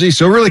jersey.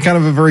 So really kind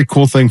of a very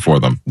cool thing for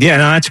them. Yeah,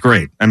 no, that's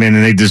great. I mean,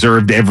 they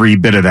deserved every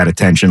bit of that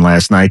attention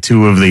last night.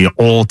 Two of the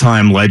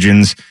all-time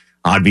legends,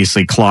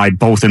 obviously Clyde,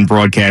 both in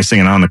broadcasting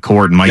and on the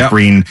court, and Mike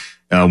Breen,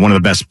 one of the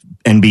best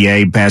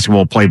NBA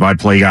basketball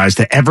play-by-play guys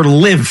to ever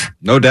live.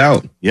 No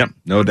doubt. Yep.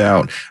 No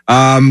doubt.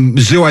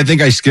 Zoo, I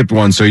think I skipped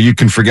one, so you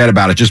can forget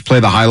about it. Just play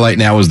the highlight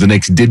now as the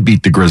Knicks did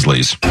beat the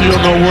Grizzlies. Still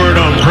no word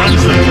on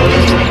Brunson.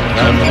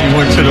 He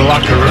went to the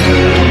locker room,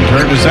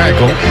 hurt his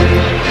ankle,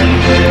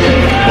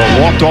 but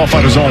walked off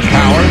on his own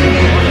power.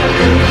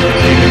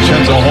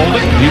 DiVincenzo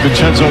holding.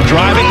 DiVincenzo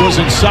driving, goes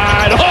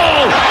inside.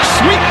 Oh,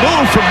 sweet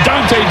move from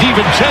Dante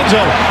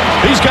DiVincenzo.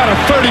 He's got a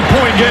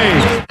 30-point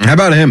game. How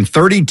about him?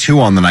 32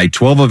 on the night,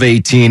 12 of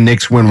 18.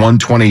 Knicks win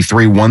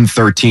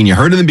 123-113. You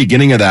heard in the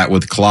beginning of that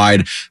with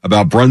Clyde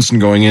about Brunson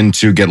going in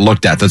to get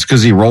looked at. That's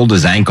because he rolled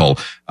his ankle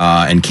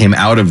and came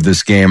out of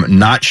this game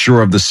not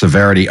sure of the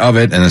severity of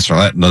it, and so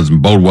that doesn't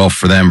bode well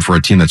for them for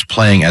a team that's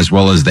playing as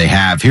well as they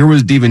have. Here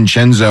was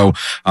DiVincenzo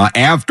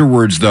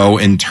afterwards, though,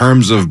 in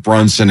terms of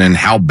Brunson and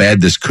how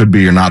bad this could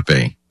be or not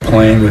be.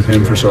 Playing with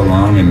him for so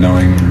long and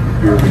knowing,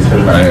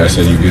 I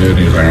said, "You good?"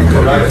 He was like, "I'm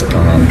good,"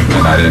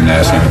 and I didn't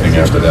ask anything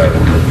after that.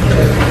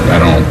 I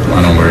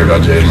don't worry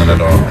about Jalen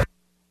at all.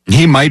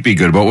 He might be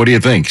good, but what do you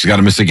think? He's got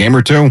to miss a game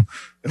or two,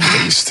 at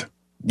least.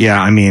 Yeah,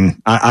 I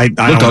mean, I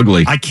looked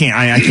ugly. I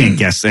can't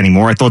guess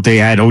anymore. I thought they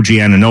had OG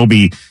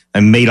Anunoby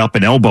and made up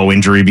an elbow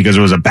injury because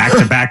it was a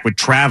back-to-back with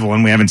travel,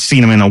 and we haven't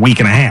seen him in a week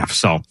and a half.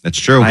 So that's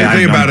true. The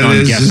thing about it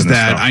is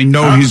that I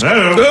know he's.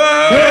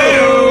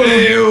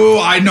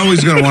 I know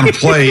he's going to want to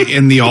play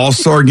in the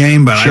All-Star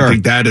game, but I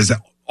think that is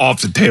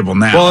off the table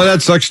now. Well,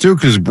 that sucks too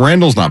because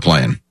Randall's not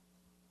playing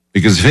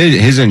because of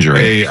his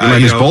injury. He might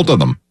miss both of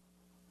them.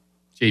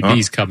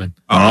 JB's coming.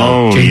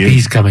 Oh,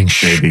 JB's coming.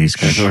 JB's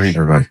coming.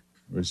 Everybody,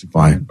 where's he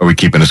quiet? Are we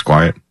keeping us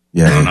quiet?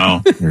 Yeah, I don't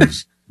know. I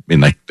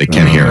mean, like they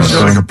can't hear us.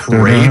 It's like a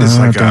parade. It's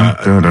like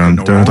a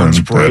New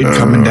Orleans parade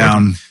coming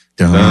down.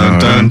 Is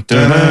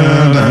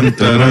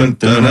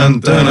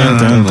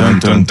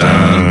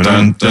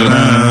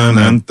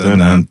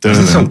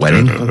this a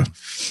wedding?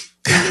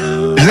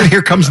 Is it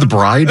Here Comes the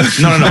Bride?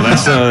 No.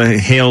 That's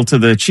Hail to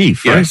the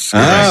Chief, right? Yes.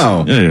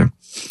 Oh. Yeah.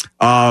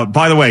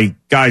 By the way,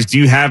 guys, do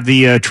you have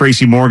the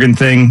Tracy Morgan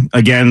thing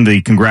again?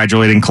 The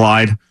congratulating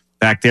Clyde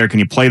back there. Can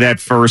you play that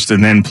first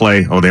and then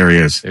play? Oh, there he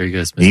is. There he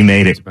goes. He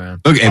made it.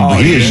 Look,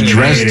 and he is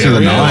dressed to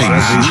the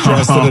nines. He's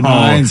dressed to the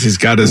nines. He's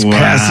got his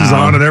passes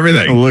on and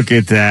everything. Look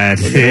at that.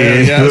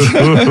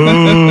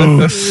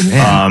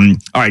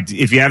 All right.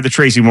 If you have the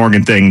Tracy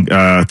Morgan thing,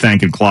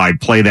 thanking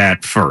Clyde, play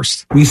that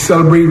first. We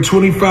celebrating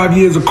 25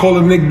 years of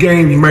calling Knick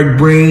games, Mike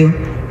Breen,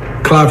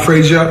 Clyde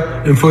Frazier.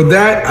 And for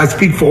that, I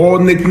speak for all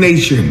Knick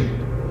Nation.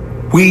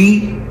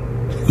 We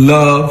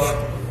love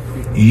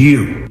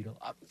you.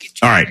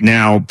 All right,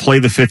 now play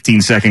the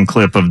 15-second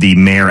clip of the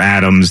Mayor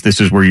Adams,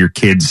 "This is where your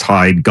kids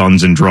hide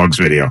guns and drugs"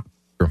 video.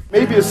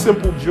 Maybe a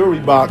simple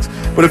jewelry box,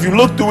 but if you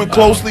look through it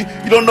closely,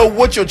 you don't know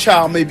what your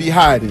child may be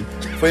hiding.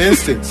 For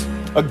instance,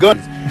 a gun.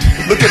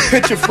 Look at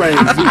picture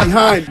frames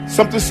behind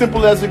something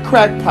simple as a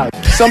crack pipe,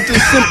 something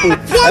simple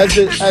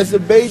as a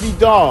baby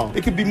doll.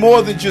 It could be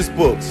more than just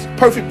books.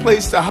 Perfect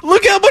place to hide.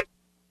 Look how much.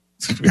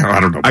 I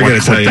don't know. I gotta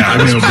tell you,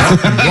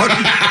 what?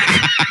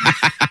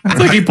 It's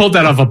like he pulled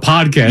that off a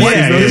podcast.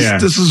 Yeah.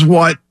 This is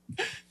what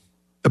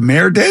the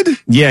mayor did?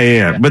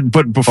 Yeah. But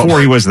before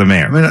he was the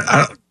mayor. I mean,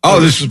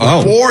 this was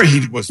before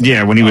he was.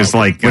 Yeah, when he was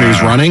when he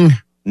was running?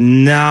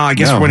 No, I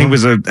guess when he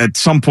was at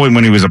some point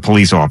when he was a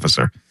police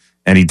officer.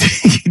 And he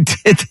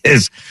did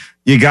this.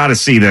 You got to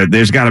see that.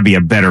 There's got to be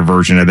a better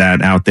version of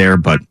that out there.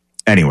 But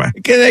anyway.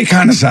 They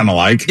kind of sound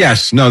alike.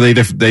 Yes. No, they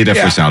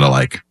definitely sound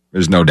alike.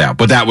 There's no doubt.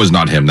 But that was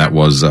not him. That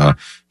was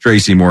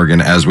Tracy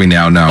Morgan, as we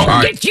now know.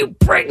 I'll get you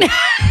pregnant.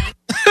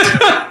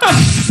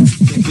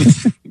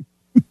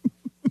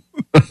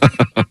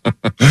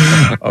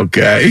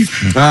 Okay.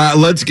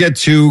 Let's get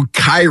to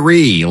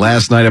Kyrie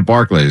last night at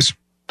Barclays.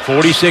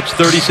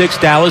 46-36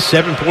 Dallas,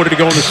 7:40 to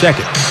go in the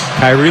second.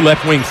 Kyrie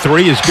left wing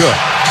three is good.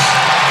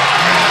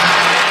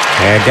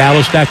 And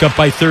Dallas back up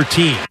by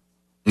 13.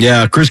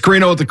 Yeah, Chris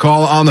Carlin with the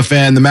call on the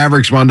Fan. The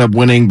Mavericks wound up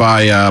winning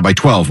by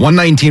 12.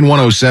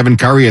 119-107.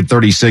 Kyrie at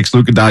 36.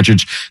 Luka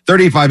Doncic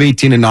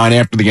 35-18-9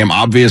 after the game.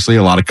 Obviously,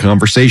 a lot of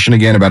conversation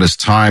again about his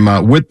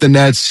time with the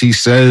Nets. He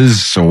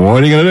says, so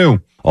what are you going to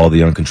do? All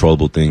the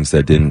uncontrollable things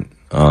that didn't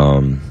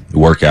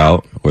work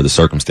out, or the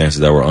circumstances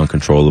that were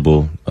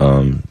uncontrollable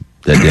that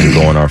didn't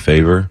go in our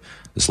favor.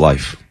 It's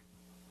life.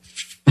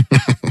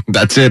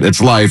 That's it.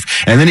 It's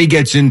life. And then he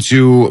gets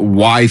into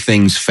why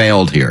things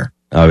failed here.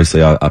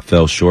 Obviously, I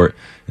fell short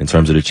in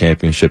terms of the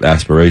championship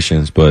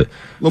aspirations. But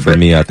for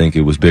me, I think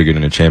it was bigger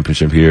than a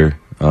championship here.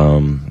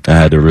 I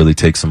had to really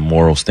take some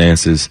moral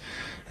stances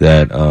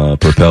that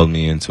propelled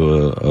me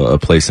into a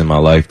place in my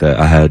life that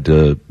I had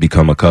to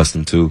become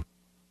accustomed to.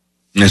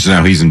 And so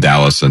now he's in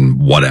Dallas and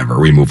whatever.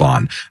 We move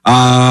on.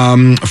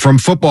 From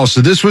football.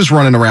 So this was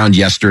running around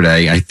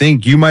yesterday. I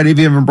think you might have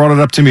even brought it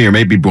up to me, or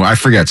maybe I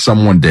forget,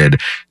 someone did.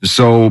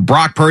 So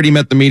Brock Purdy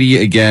met the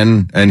media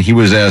again, and he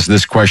was asked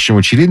this question,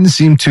 which he didn't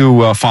seem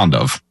too fond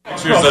of.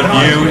 Pictures of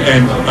you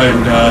and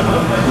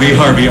Lee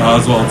Harvey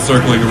Oswald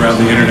circling around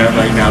the internet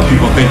right now.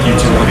 People think you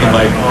two look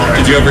alike.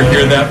 Did you ever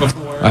hear that before?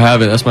 I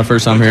haven't. That's my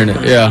first time hearing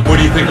it. Yeah. What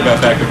do you think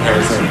about that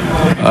comparison?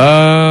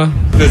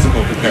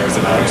 Physical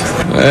comparison, obviously.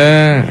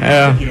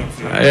 I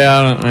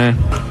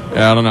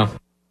don't know. No,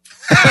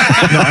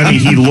 I mean,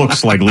 he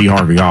looks like Lee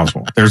Harvey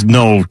Oswald. There's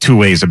no two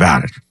ways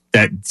about it.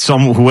 That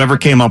whoever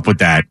came up with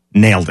that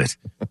nailed it.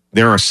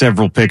 There are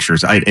several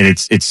pictures, and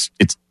it's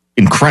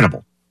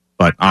incredible.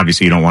 But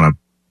obviously, you don't want to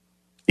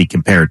be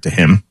compared to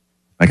him.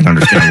 I can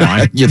understand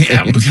why.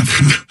 Yeah.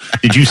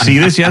 Did you see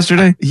this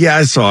yesterday? Yeah,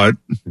 I saw it.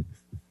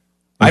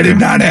 Okay. I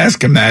did not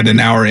ask him that in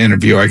our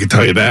interview, I can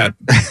tell you that.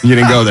 You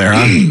didn't go there,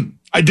 huh?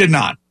 I did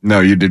not. No,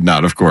 you did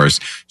not, of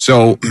course.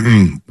 So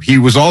he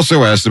was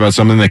also asked about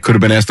something that could have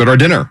been asked at our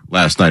dinner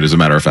last night, as a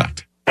matter of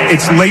fact.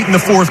 It's late in the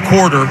fourth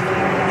quarter.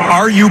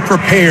 Are you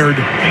prepared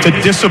to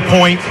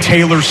disappoint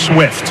Taylor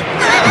Swift?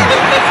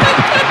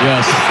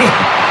 Yes.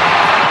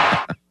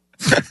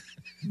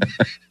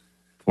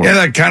 Yeah,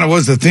 that kind of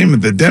was the theme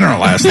of the dinner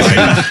last night.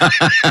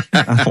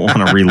 I don't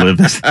want to relive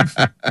it.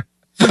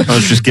 I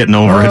was just getting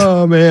over it.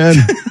 Oh, man.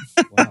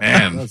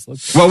 Man.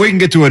 Well, we can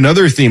get to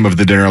another theme of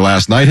the dinner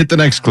last night. Hit the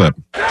next clip.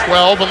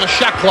 12 on the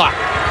shot clock.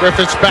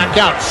 Griffiths back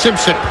out.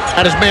 Simpson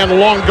had his man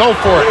long go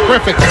for it.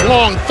 Griffiths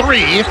long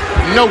three.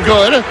 No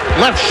good.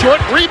 Left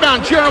short.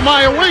 Rebound.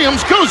 Jeremiah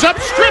Williams goes up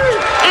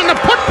stripped. And the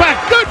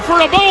putback good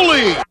for a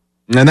Bowley.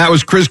 And that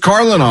was Chris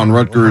Carlin on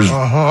Rutgers.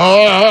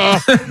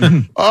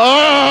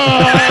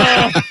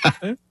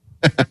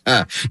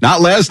 Not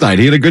last night.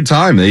 He had a good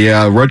time.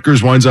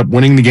 Rutgers winds up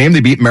winning the game.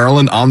 They beat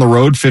Maryland on the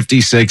road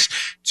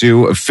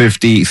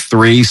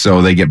 56-53.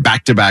 So they get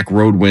back-to-back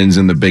road wins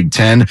in the Big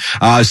Ten.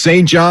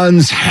 St.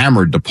 John's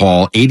hammered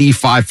DePaul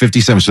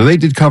 85-57. So they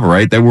did cover,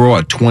 right? They were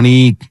what,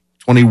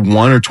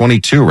 21 or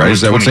 22, right?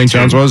 Is that 22. what St.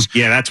 John's was?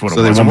 Yeah, that's what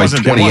so it was. They won it by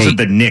 28. It wasn't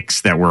the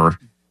Knicks that were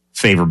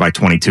favored by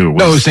 22. It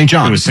was St.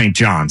 John's. It was St.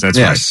 John's. That's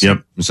yes. right.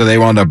 Yep. So they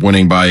wound up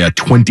winning by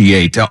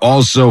 28.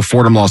 Also,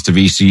 Fordham lost to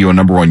VCU, and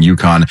number 1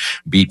 UConn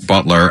beat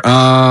Butler.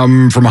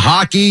 From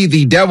hockey,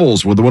 the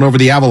Devils with the win over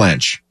the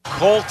Avalanche.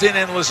 Colton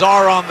and Lazar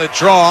on the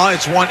draw.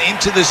 It's one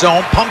into the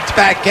zone, pumped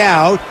back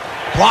out,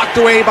 blocked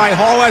away by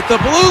Hall at the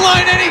blue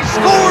line, and he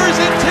scores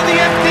into the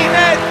empty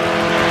net.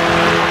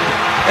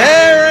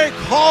 Eric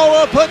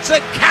Hall puts a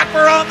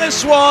capper on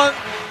this one.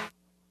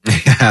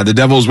 Yeah, the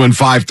Devils win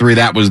 5-3.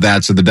 That was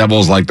that. So the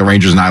Devils, like the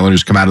Rangers and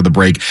Islanders, come out of the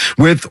break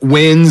with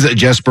wins.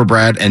 Jesper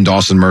Bratt and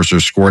Dawson Mercer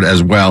scored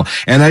as well.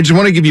 And I just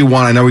want to give you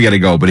one. I know we got to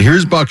go, but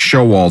here's Buck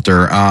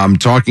Showalter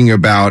talking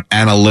about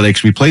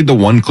analytics. We played the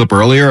one clip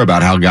earlier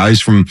about how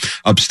guys from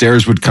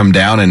upstairs would come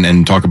down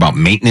and talk about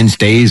maintenance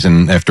days.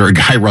 And after a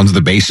guy runs the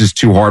bases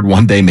too hard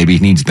one day, maybe he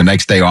needs the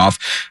next day off.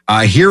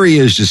 Here he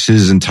is, just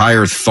his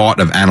entire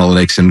thought of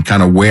analytics and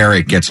kind of where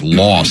it gets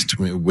lost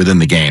within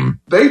the game.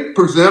 They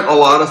present a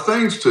lot of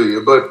things to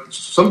you, but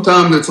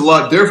sometimes it's a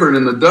lot different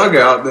in the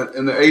dugout than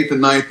in the 8th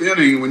and 9th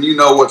inning when you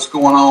know what's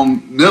going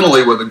on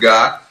mentally with a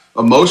guy,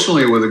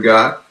 emotionally with a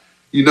guy.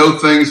 You know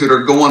things that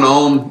are going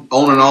on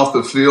and off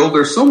the field.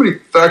 There's so many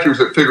factors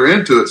that figure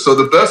into it. So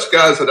the best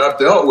guys that I've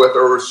dealt with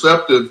are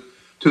receptive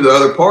to the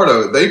other part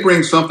of it. They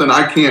bring something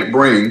I can't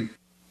bring.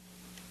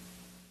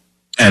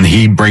 And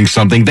he brings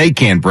something they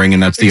can't bring,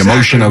 and that's the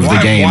emotion of the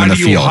game and the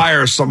field. Why do you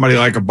hire somebody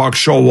like a Buck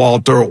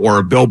Showalter or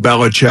a Bill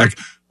Belichick?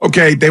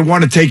 Okay, they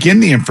want to take in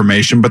the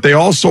information, but they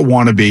also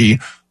want to be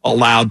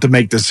allowed to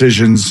make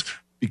decisions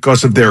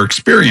because of their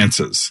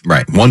experiences.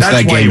 Right. Once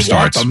that game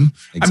starts.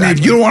 Exactly. I mean,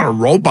 if you don't want a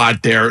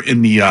robot there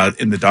in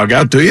the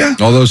dugout, do you?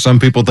 Although some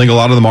people think a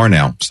lot of them are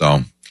now.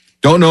 So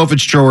don't know if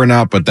it's true or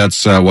not, but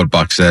that's what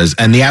Buck says.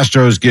 And the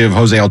Astros give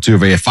Jose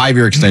Altuve a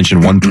 5-year extension,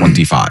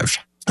 $125.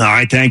 All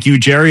right, thank you,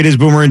 Jerry. It is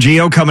Boomer and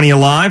Gio coming to you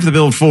live from the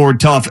Build Ford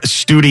Tough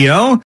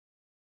studio.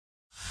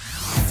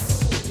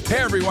 Hey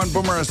everyone,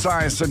 Boomer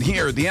Esiason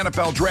here. The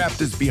NFL draft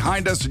is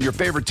behind us and your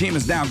favorite team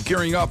is now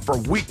gearing up for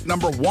week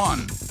number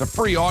 1. The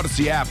free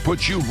Odyssey app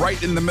puts you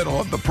right in the middle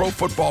of the pro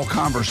football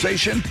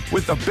conversation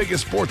with the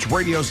biggest sports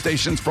radio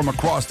stations from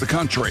across the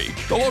country.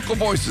 The local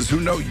voices who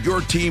know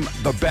your team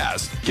the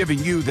best, giving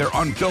you their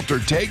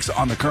unfiltered takes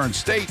on the current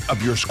state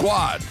of your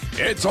squad.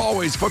 It's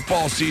always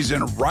football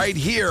season right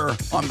here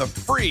on the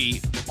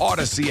free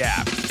Odyssey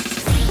app.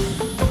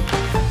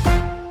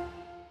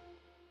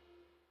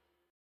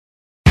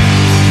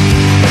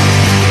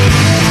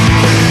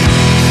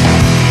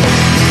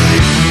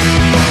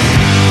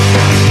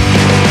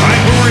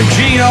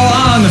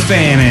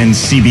 Fan and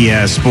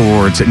CBS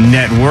Sports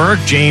Network.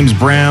 James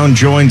Brown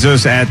joins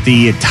us at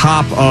the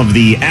top of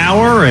the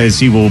hour as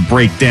he will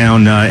break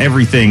down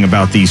everything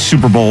about the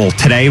Super Bowl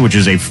today, which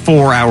is a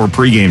 4-hour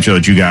pregame show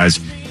that you guys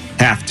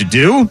have to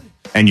do.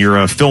 And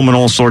you're filming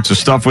all sorts of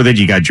stuff with it.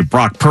 You got your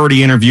Brock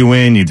Purdy interview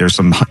in. There's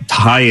some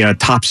high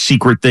top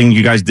secret thing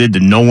you guys did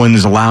that no one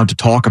is allowed to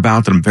talk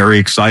about that I'm very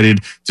excited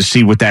to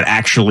see what that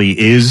actually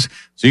is.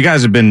 So you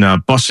guys have been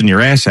busting your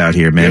ass out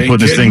here, man,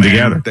 putting this thing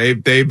together. They've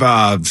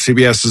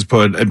CBS has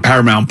put, and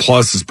Paramount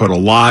Plus has put a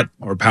lot,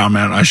 or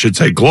Paramount, I should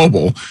say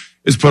Global,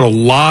 has put a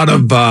lot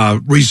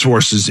of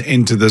resources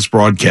into this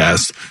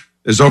broadcast.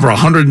 There's over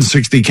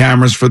 160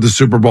 cameras for the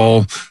Super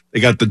Bowl. They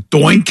got the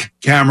doink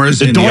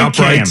cameras in the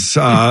uprights,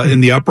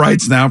 in the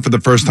uprights now for the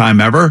first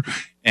time ever.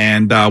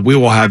 And we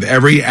will have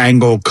every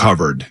angle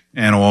covered,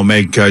 and it will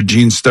make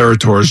Gene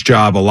Sterator's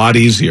job a lot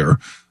easier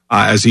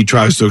as he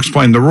tries to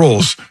explain the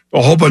rules.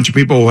 A whole bunch of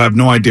people who have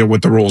no idea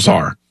what the rules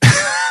are.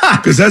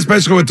 Because that's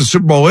basically what the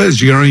Super Bowl is.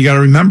 You got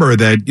to remember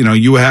that,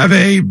 you have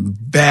a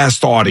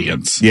vast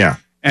audience. Yeah.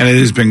 And it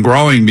has been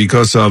growing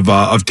because of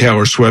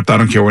Taylor Swift. I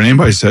don't care what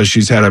anybody says.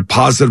 She's had a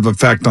positive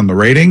effect on the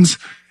ratings.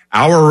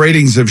 Our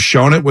ratings have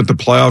shown it with the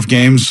playoff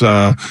games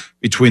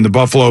between the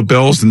Buffalo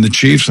Bills and the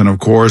Chiefs. And, of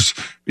course,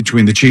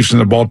 between the Chiefs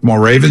and the Baltimore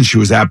Ravens. She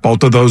was at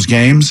both of those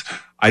games.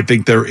 I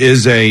think there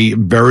is a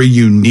very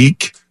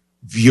unique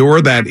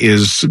viewer that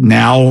is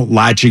now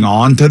latching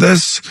on to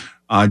this.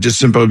 Just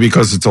simply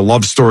because it's a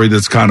love story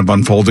that's kind of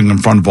unfolding in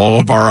front of all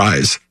of our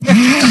eyes.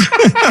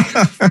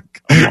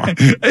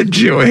 And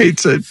Gio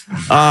hates it.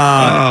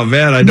 Oh,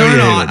 man, I know you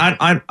hate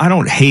it. I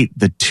don't hate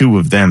the two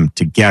of them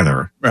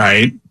together.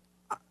 Right.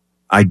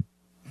 I'm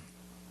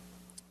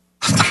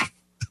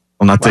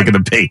not taking the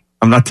bait.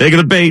 I'm not taking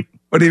the bait.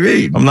 What do you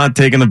mean? I'm not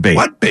taking the bait.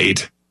 What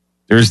bait?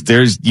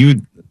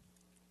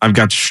 I've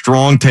got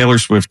strong Taylor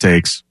Swift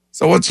takes.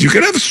 So you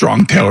can have a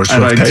strong Taylor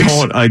Swift takes.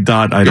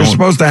 You're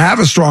supposed to have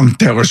a strong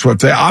Taylor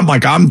Swift take.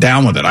 I'm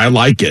down with it. I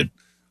like it.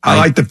 I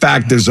like the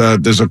fact there's a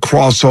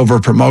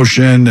crossover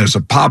promotion. There's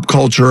a pop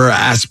culture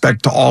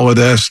aspect to all of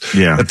this.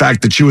 Yeah. The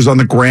fact that she was on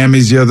the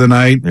Grammys the other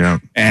night. Yeah.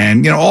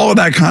 And, all of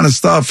that kind of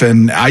stuff.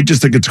 And I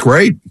just think it's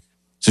great.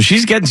 So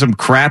she's getting some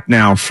crap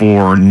now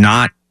for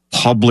not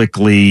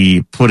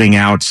publicly putting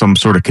out some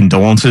sort of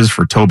condolences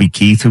for Toby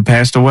Keith, who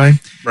passed away.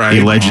 Right.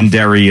 The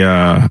legendary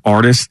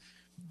artist,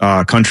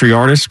 country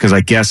artist. Because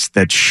I guess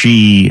that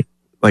she,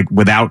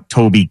 without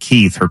Toby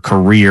Keith, her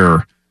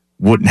career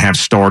wouldn't have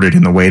started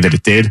in the way that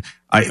it did.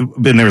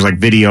 Then there was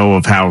video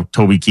of how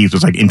Toby Keith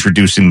was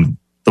introducing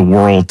the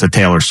world to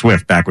Taylor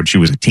Swift back when she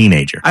was a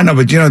teenager. I know,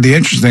 but the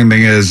interesting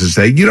thing is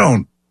that you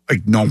don't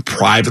know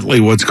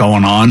privately what's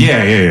going on.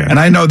 Yeah. And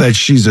I know that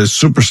she's a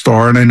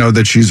superstar, and I know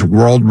that she's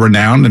world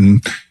renowned,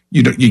 and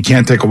you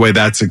can't take away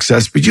that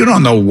success, but you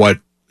don't know what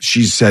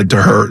she said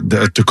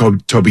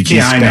to Toby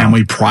Keith's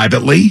family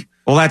privately.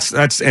 Well,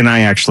 that's, and I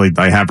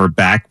have her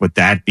back with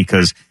that,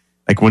 because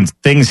when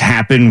things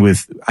happen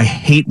I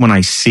hate when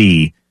I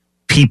see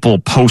people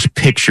post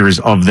pictures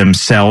of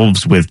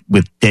themselves with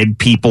dead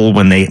people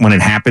when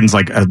it happens,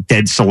 like a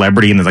dead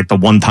celebrity, and it's the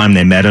one time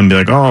they met him, be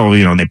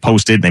and they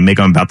post it and they make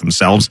them about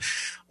themselves.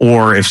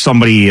 Or if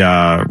somebody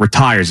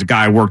retires, a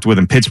guy I worked with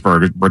in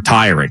Pittsburgh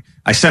retiring,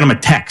 I sent him a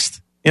text.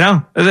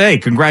 Hey,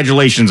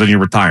 congratulations on your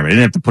retirement. I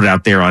didn't have to put it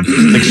out there on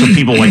so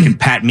people can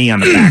pat me on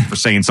the back for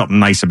saying something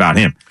nice about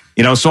him.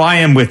 So I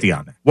am with you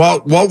on that.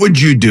 Well, what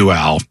would you do,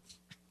 Al,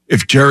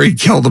 if Jerry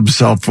killed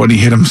himself when he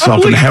hit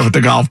himself in the head with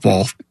the golf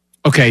ball?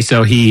 Okay,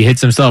 so he hits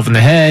himself in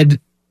the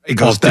head. He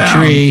goes off the down.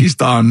 Tree. He's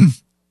done.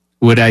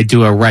 Would I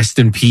do a rest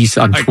in peace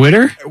on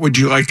Twitter? Would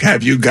you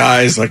have you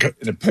guys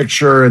in a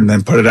picture and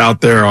then put it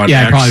out there on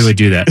Yeah, X? I probably would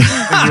do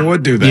that. You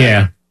would do that.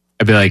 Yeah.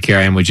 I'd be like, here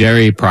I am with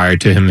Jerry prior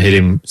to him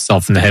hitting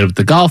himself in the head with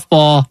the golf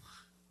ball.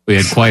 We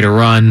had quite a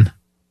run.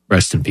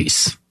 Rest in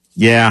peace.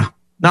 Yeah.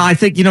 No, I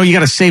think, you got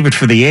to save it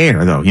for the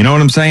air, though. You know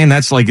what I'm saying?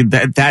 That's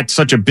that's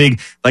such a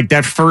big,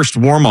 that first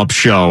warm-up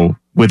show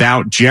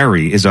without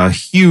Jerry is a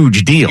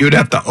huge deal. You'd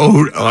have to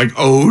ode.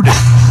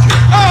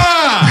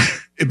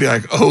 It'd be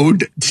ode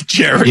to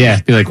Jerry. Yeah,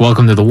 be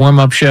welcome to the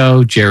warm-up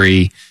show.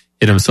 Jerry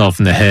hit himself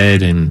in the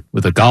head and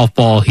with a golf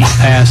ball, he's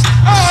passed.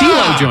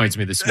 CeeLo joins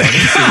me this morning.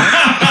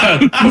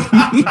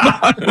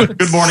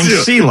 Good morning,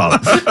 CeeLo.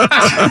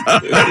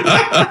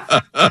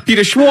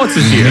 Peter Schwartz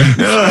is here.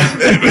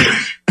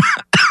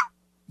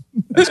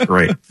 That's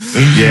great.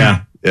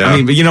 Yeah. I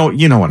mean, but you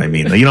know what I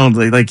mean.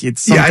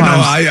 It's sometimes. Yeah,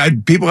 I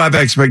know. People have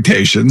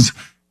expectations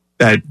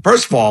that,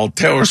 first of all,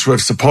 Taylor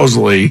Swift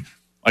supposedly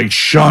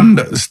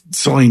shunned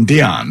Celine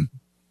Dion.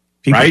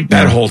 Right?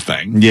 That whole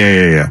thing.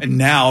 Yeah. And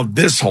now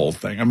this whole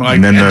thing.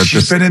 And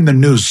she's been in the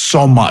news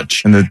so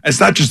much. And it's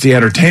not just the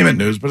entertainment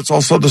news, but it's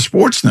also the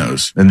sports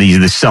news. And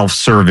the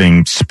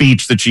self-serving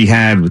speech that she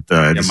had with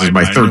this is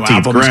my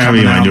 13th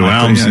Grammy, my new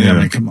album.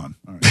 Yeah, come on.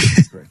 All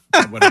right, great.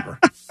 Whatever.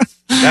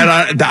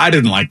 I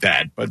didn't like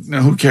that, but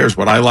who cares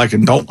what I like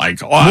and don't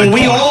like?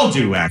 We all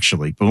do,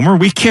 actually, Boomer.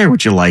 We care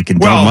what you like and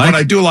don't like. What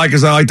I do like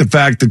is I like the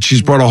fact that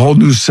she's brought a whole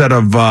new set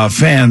of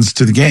fans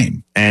to the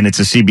game. And it's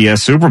a CBS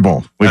Super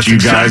Bowl, which you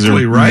guys are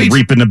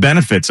reaping the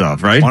benefits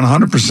of, right?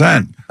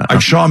 100%.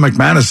 Like Sean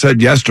McManus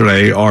said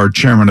yesterday, our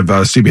chairman of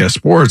CBS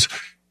Sports,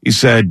 he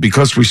said,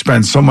 because we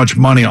spend so much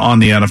money on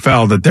the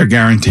NFL that they're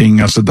guaranteeing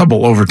us a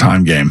double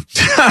overtime game.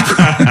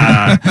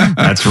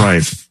 That's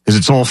right. Because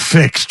it's all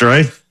fixed,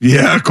 right?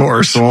 Yeah, of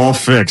course. It's all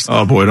fixed.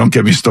 Oh, boy, don't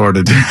get me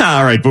started.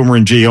 All right, Boomer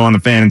and Gio on the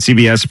Fan and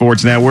CBS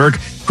Sports Network.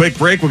 Quick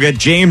break. We'll get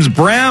James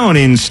Brown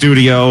in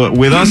studio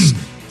with us.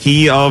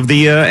 He of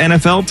the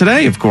NFL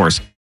Today, of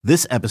course.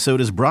 This episode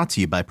is brought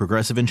to you by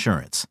Progressive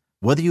Insurance.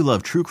 Whether you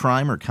love true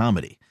crime or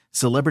comedy,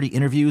 celebrity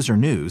interviews or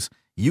news,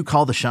 you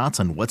call the shots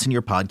on what's in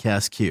your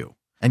podcast queue.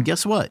 And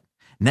guess what?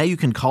 Now you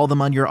can call them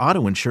on your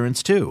auto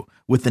insurance too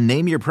with the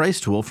Name Your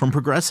Price tool from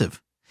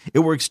Progressive. It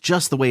works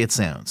just the way it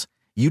sounds.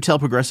 You tell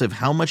Progressive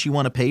how much you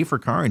want to pay for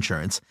car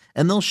insurance,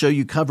 and they'll show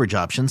you coverage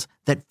options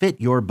that fit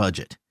your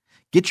budget.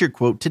 Get your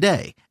quote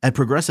today at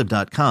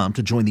Progressive.com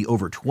to join the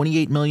over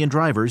 28 million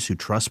drivers who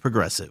trust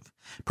Progressive.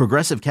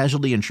 Progressive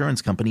Casualty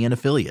Insurance Company and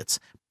Affiliates.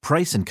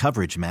 Price and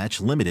coverage match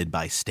limited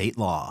by state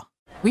law.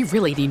 We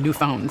really need new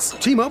phones.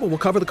 T-Mobile will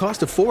cover the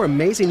cost of 4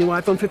 amazing new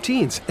iPhone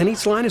 15s, and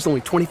each line is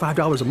only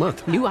 $25 a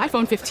month. New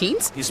iPhone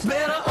 15s? It's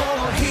better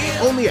over here.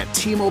 Only at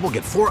T-Mobile,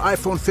 get 4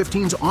 iPhone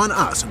 15s on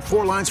us and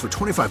 4 lines for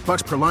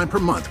 $25 per line per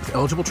month with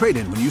eligible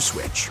trade-in when you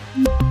switch.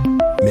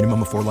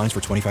 Minimum of 4 lines for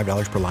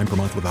 $25 per line per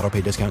month with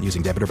autopay discount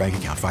using debit or bank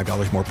account.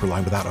 $5 more per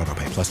line without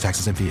autopay, plus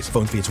taxes and fees.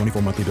 Phone fee at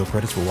 24 monthly bill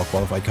credits for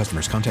well-qualified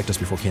customers. Contact us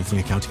before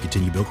canceling account to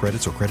continue bill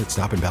credits or credit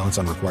stop and balance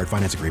on required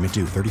finance agreement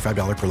due.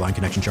 $35 per line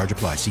connection charge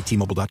applies. See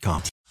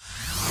T-Mobile.com.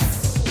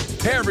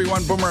 Hey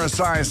everyone, Boomer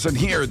Esiason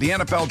here. The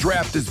NFL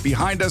Draft is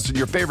behind us and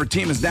your favorite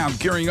team is now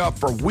gearing up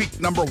for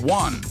week number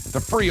 1. The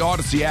free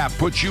Odyssey app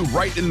puts you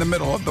right in the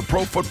middle of the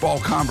pro football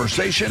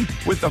conversation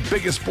with the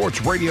biggest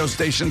sports radio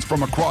stations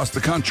from across the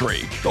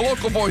country. The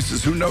local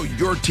voices who know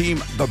your team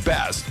the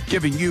best,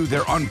 giving you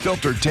their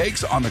unfiltered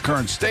takes on the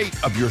current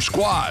state of your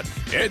squad.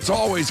 It's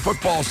always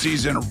football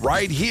season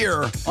right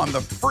here on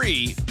the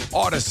free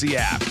Odyssey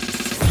app.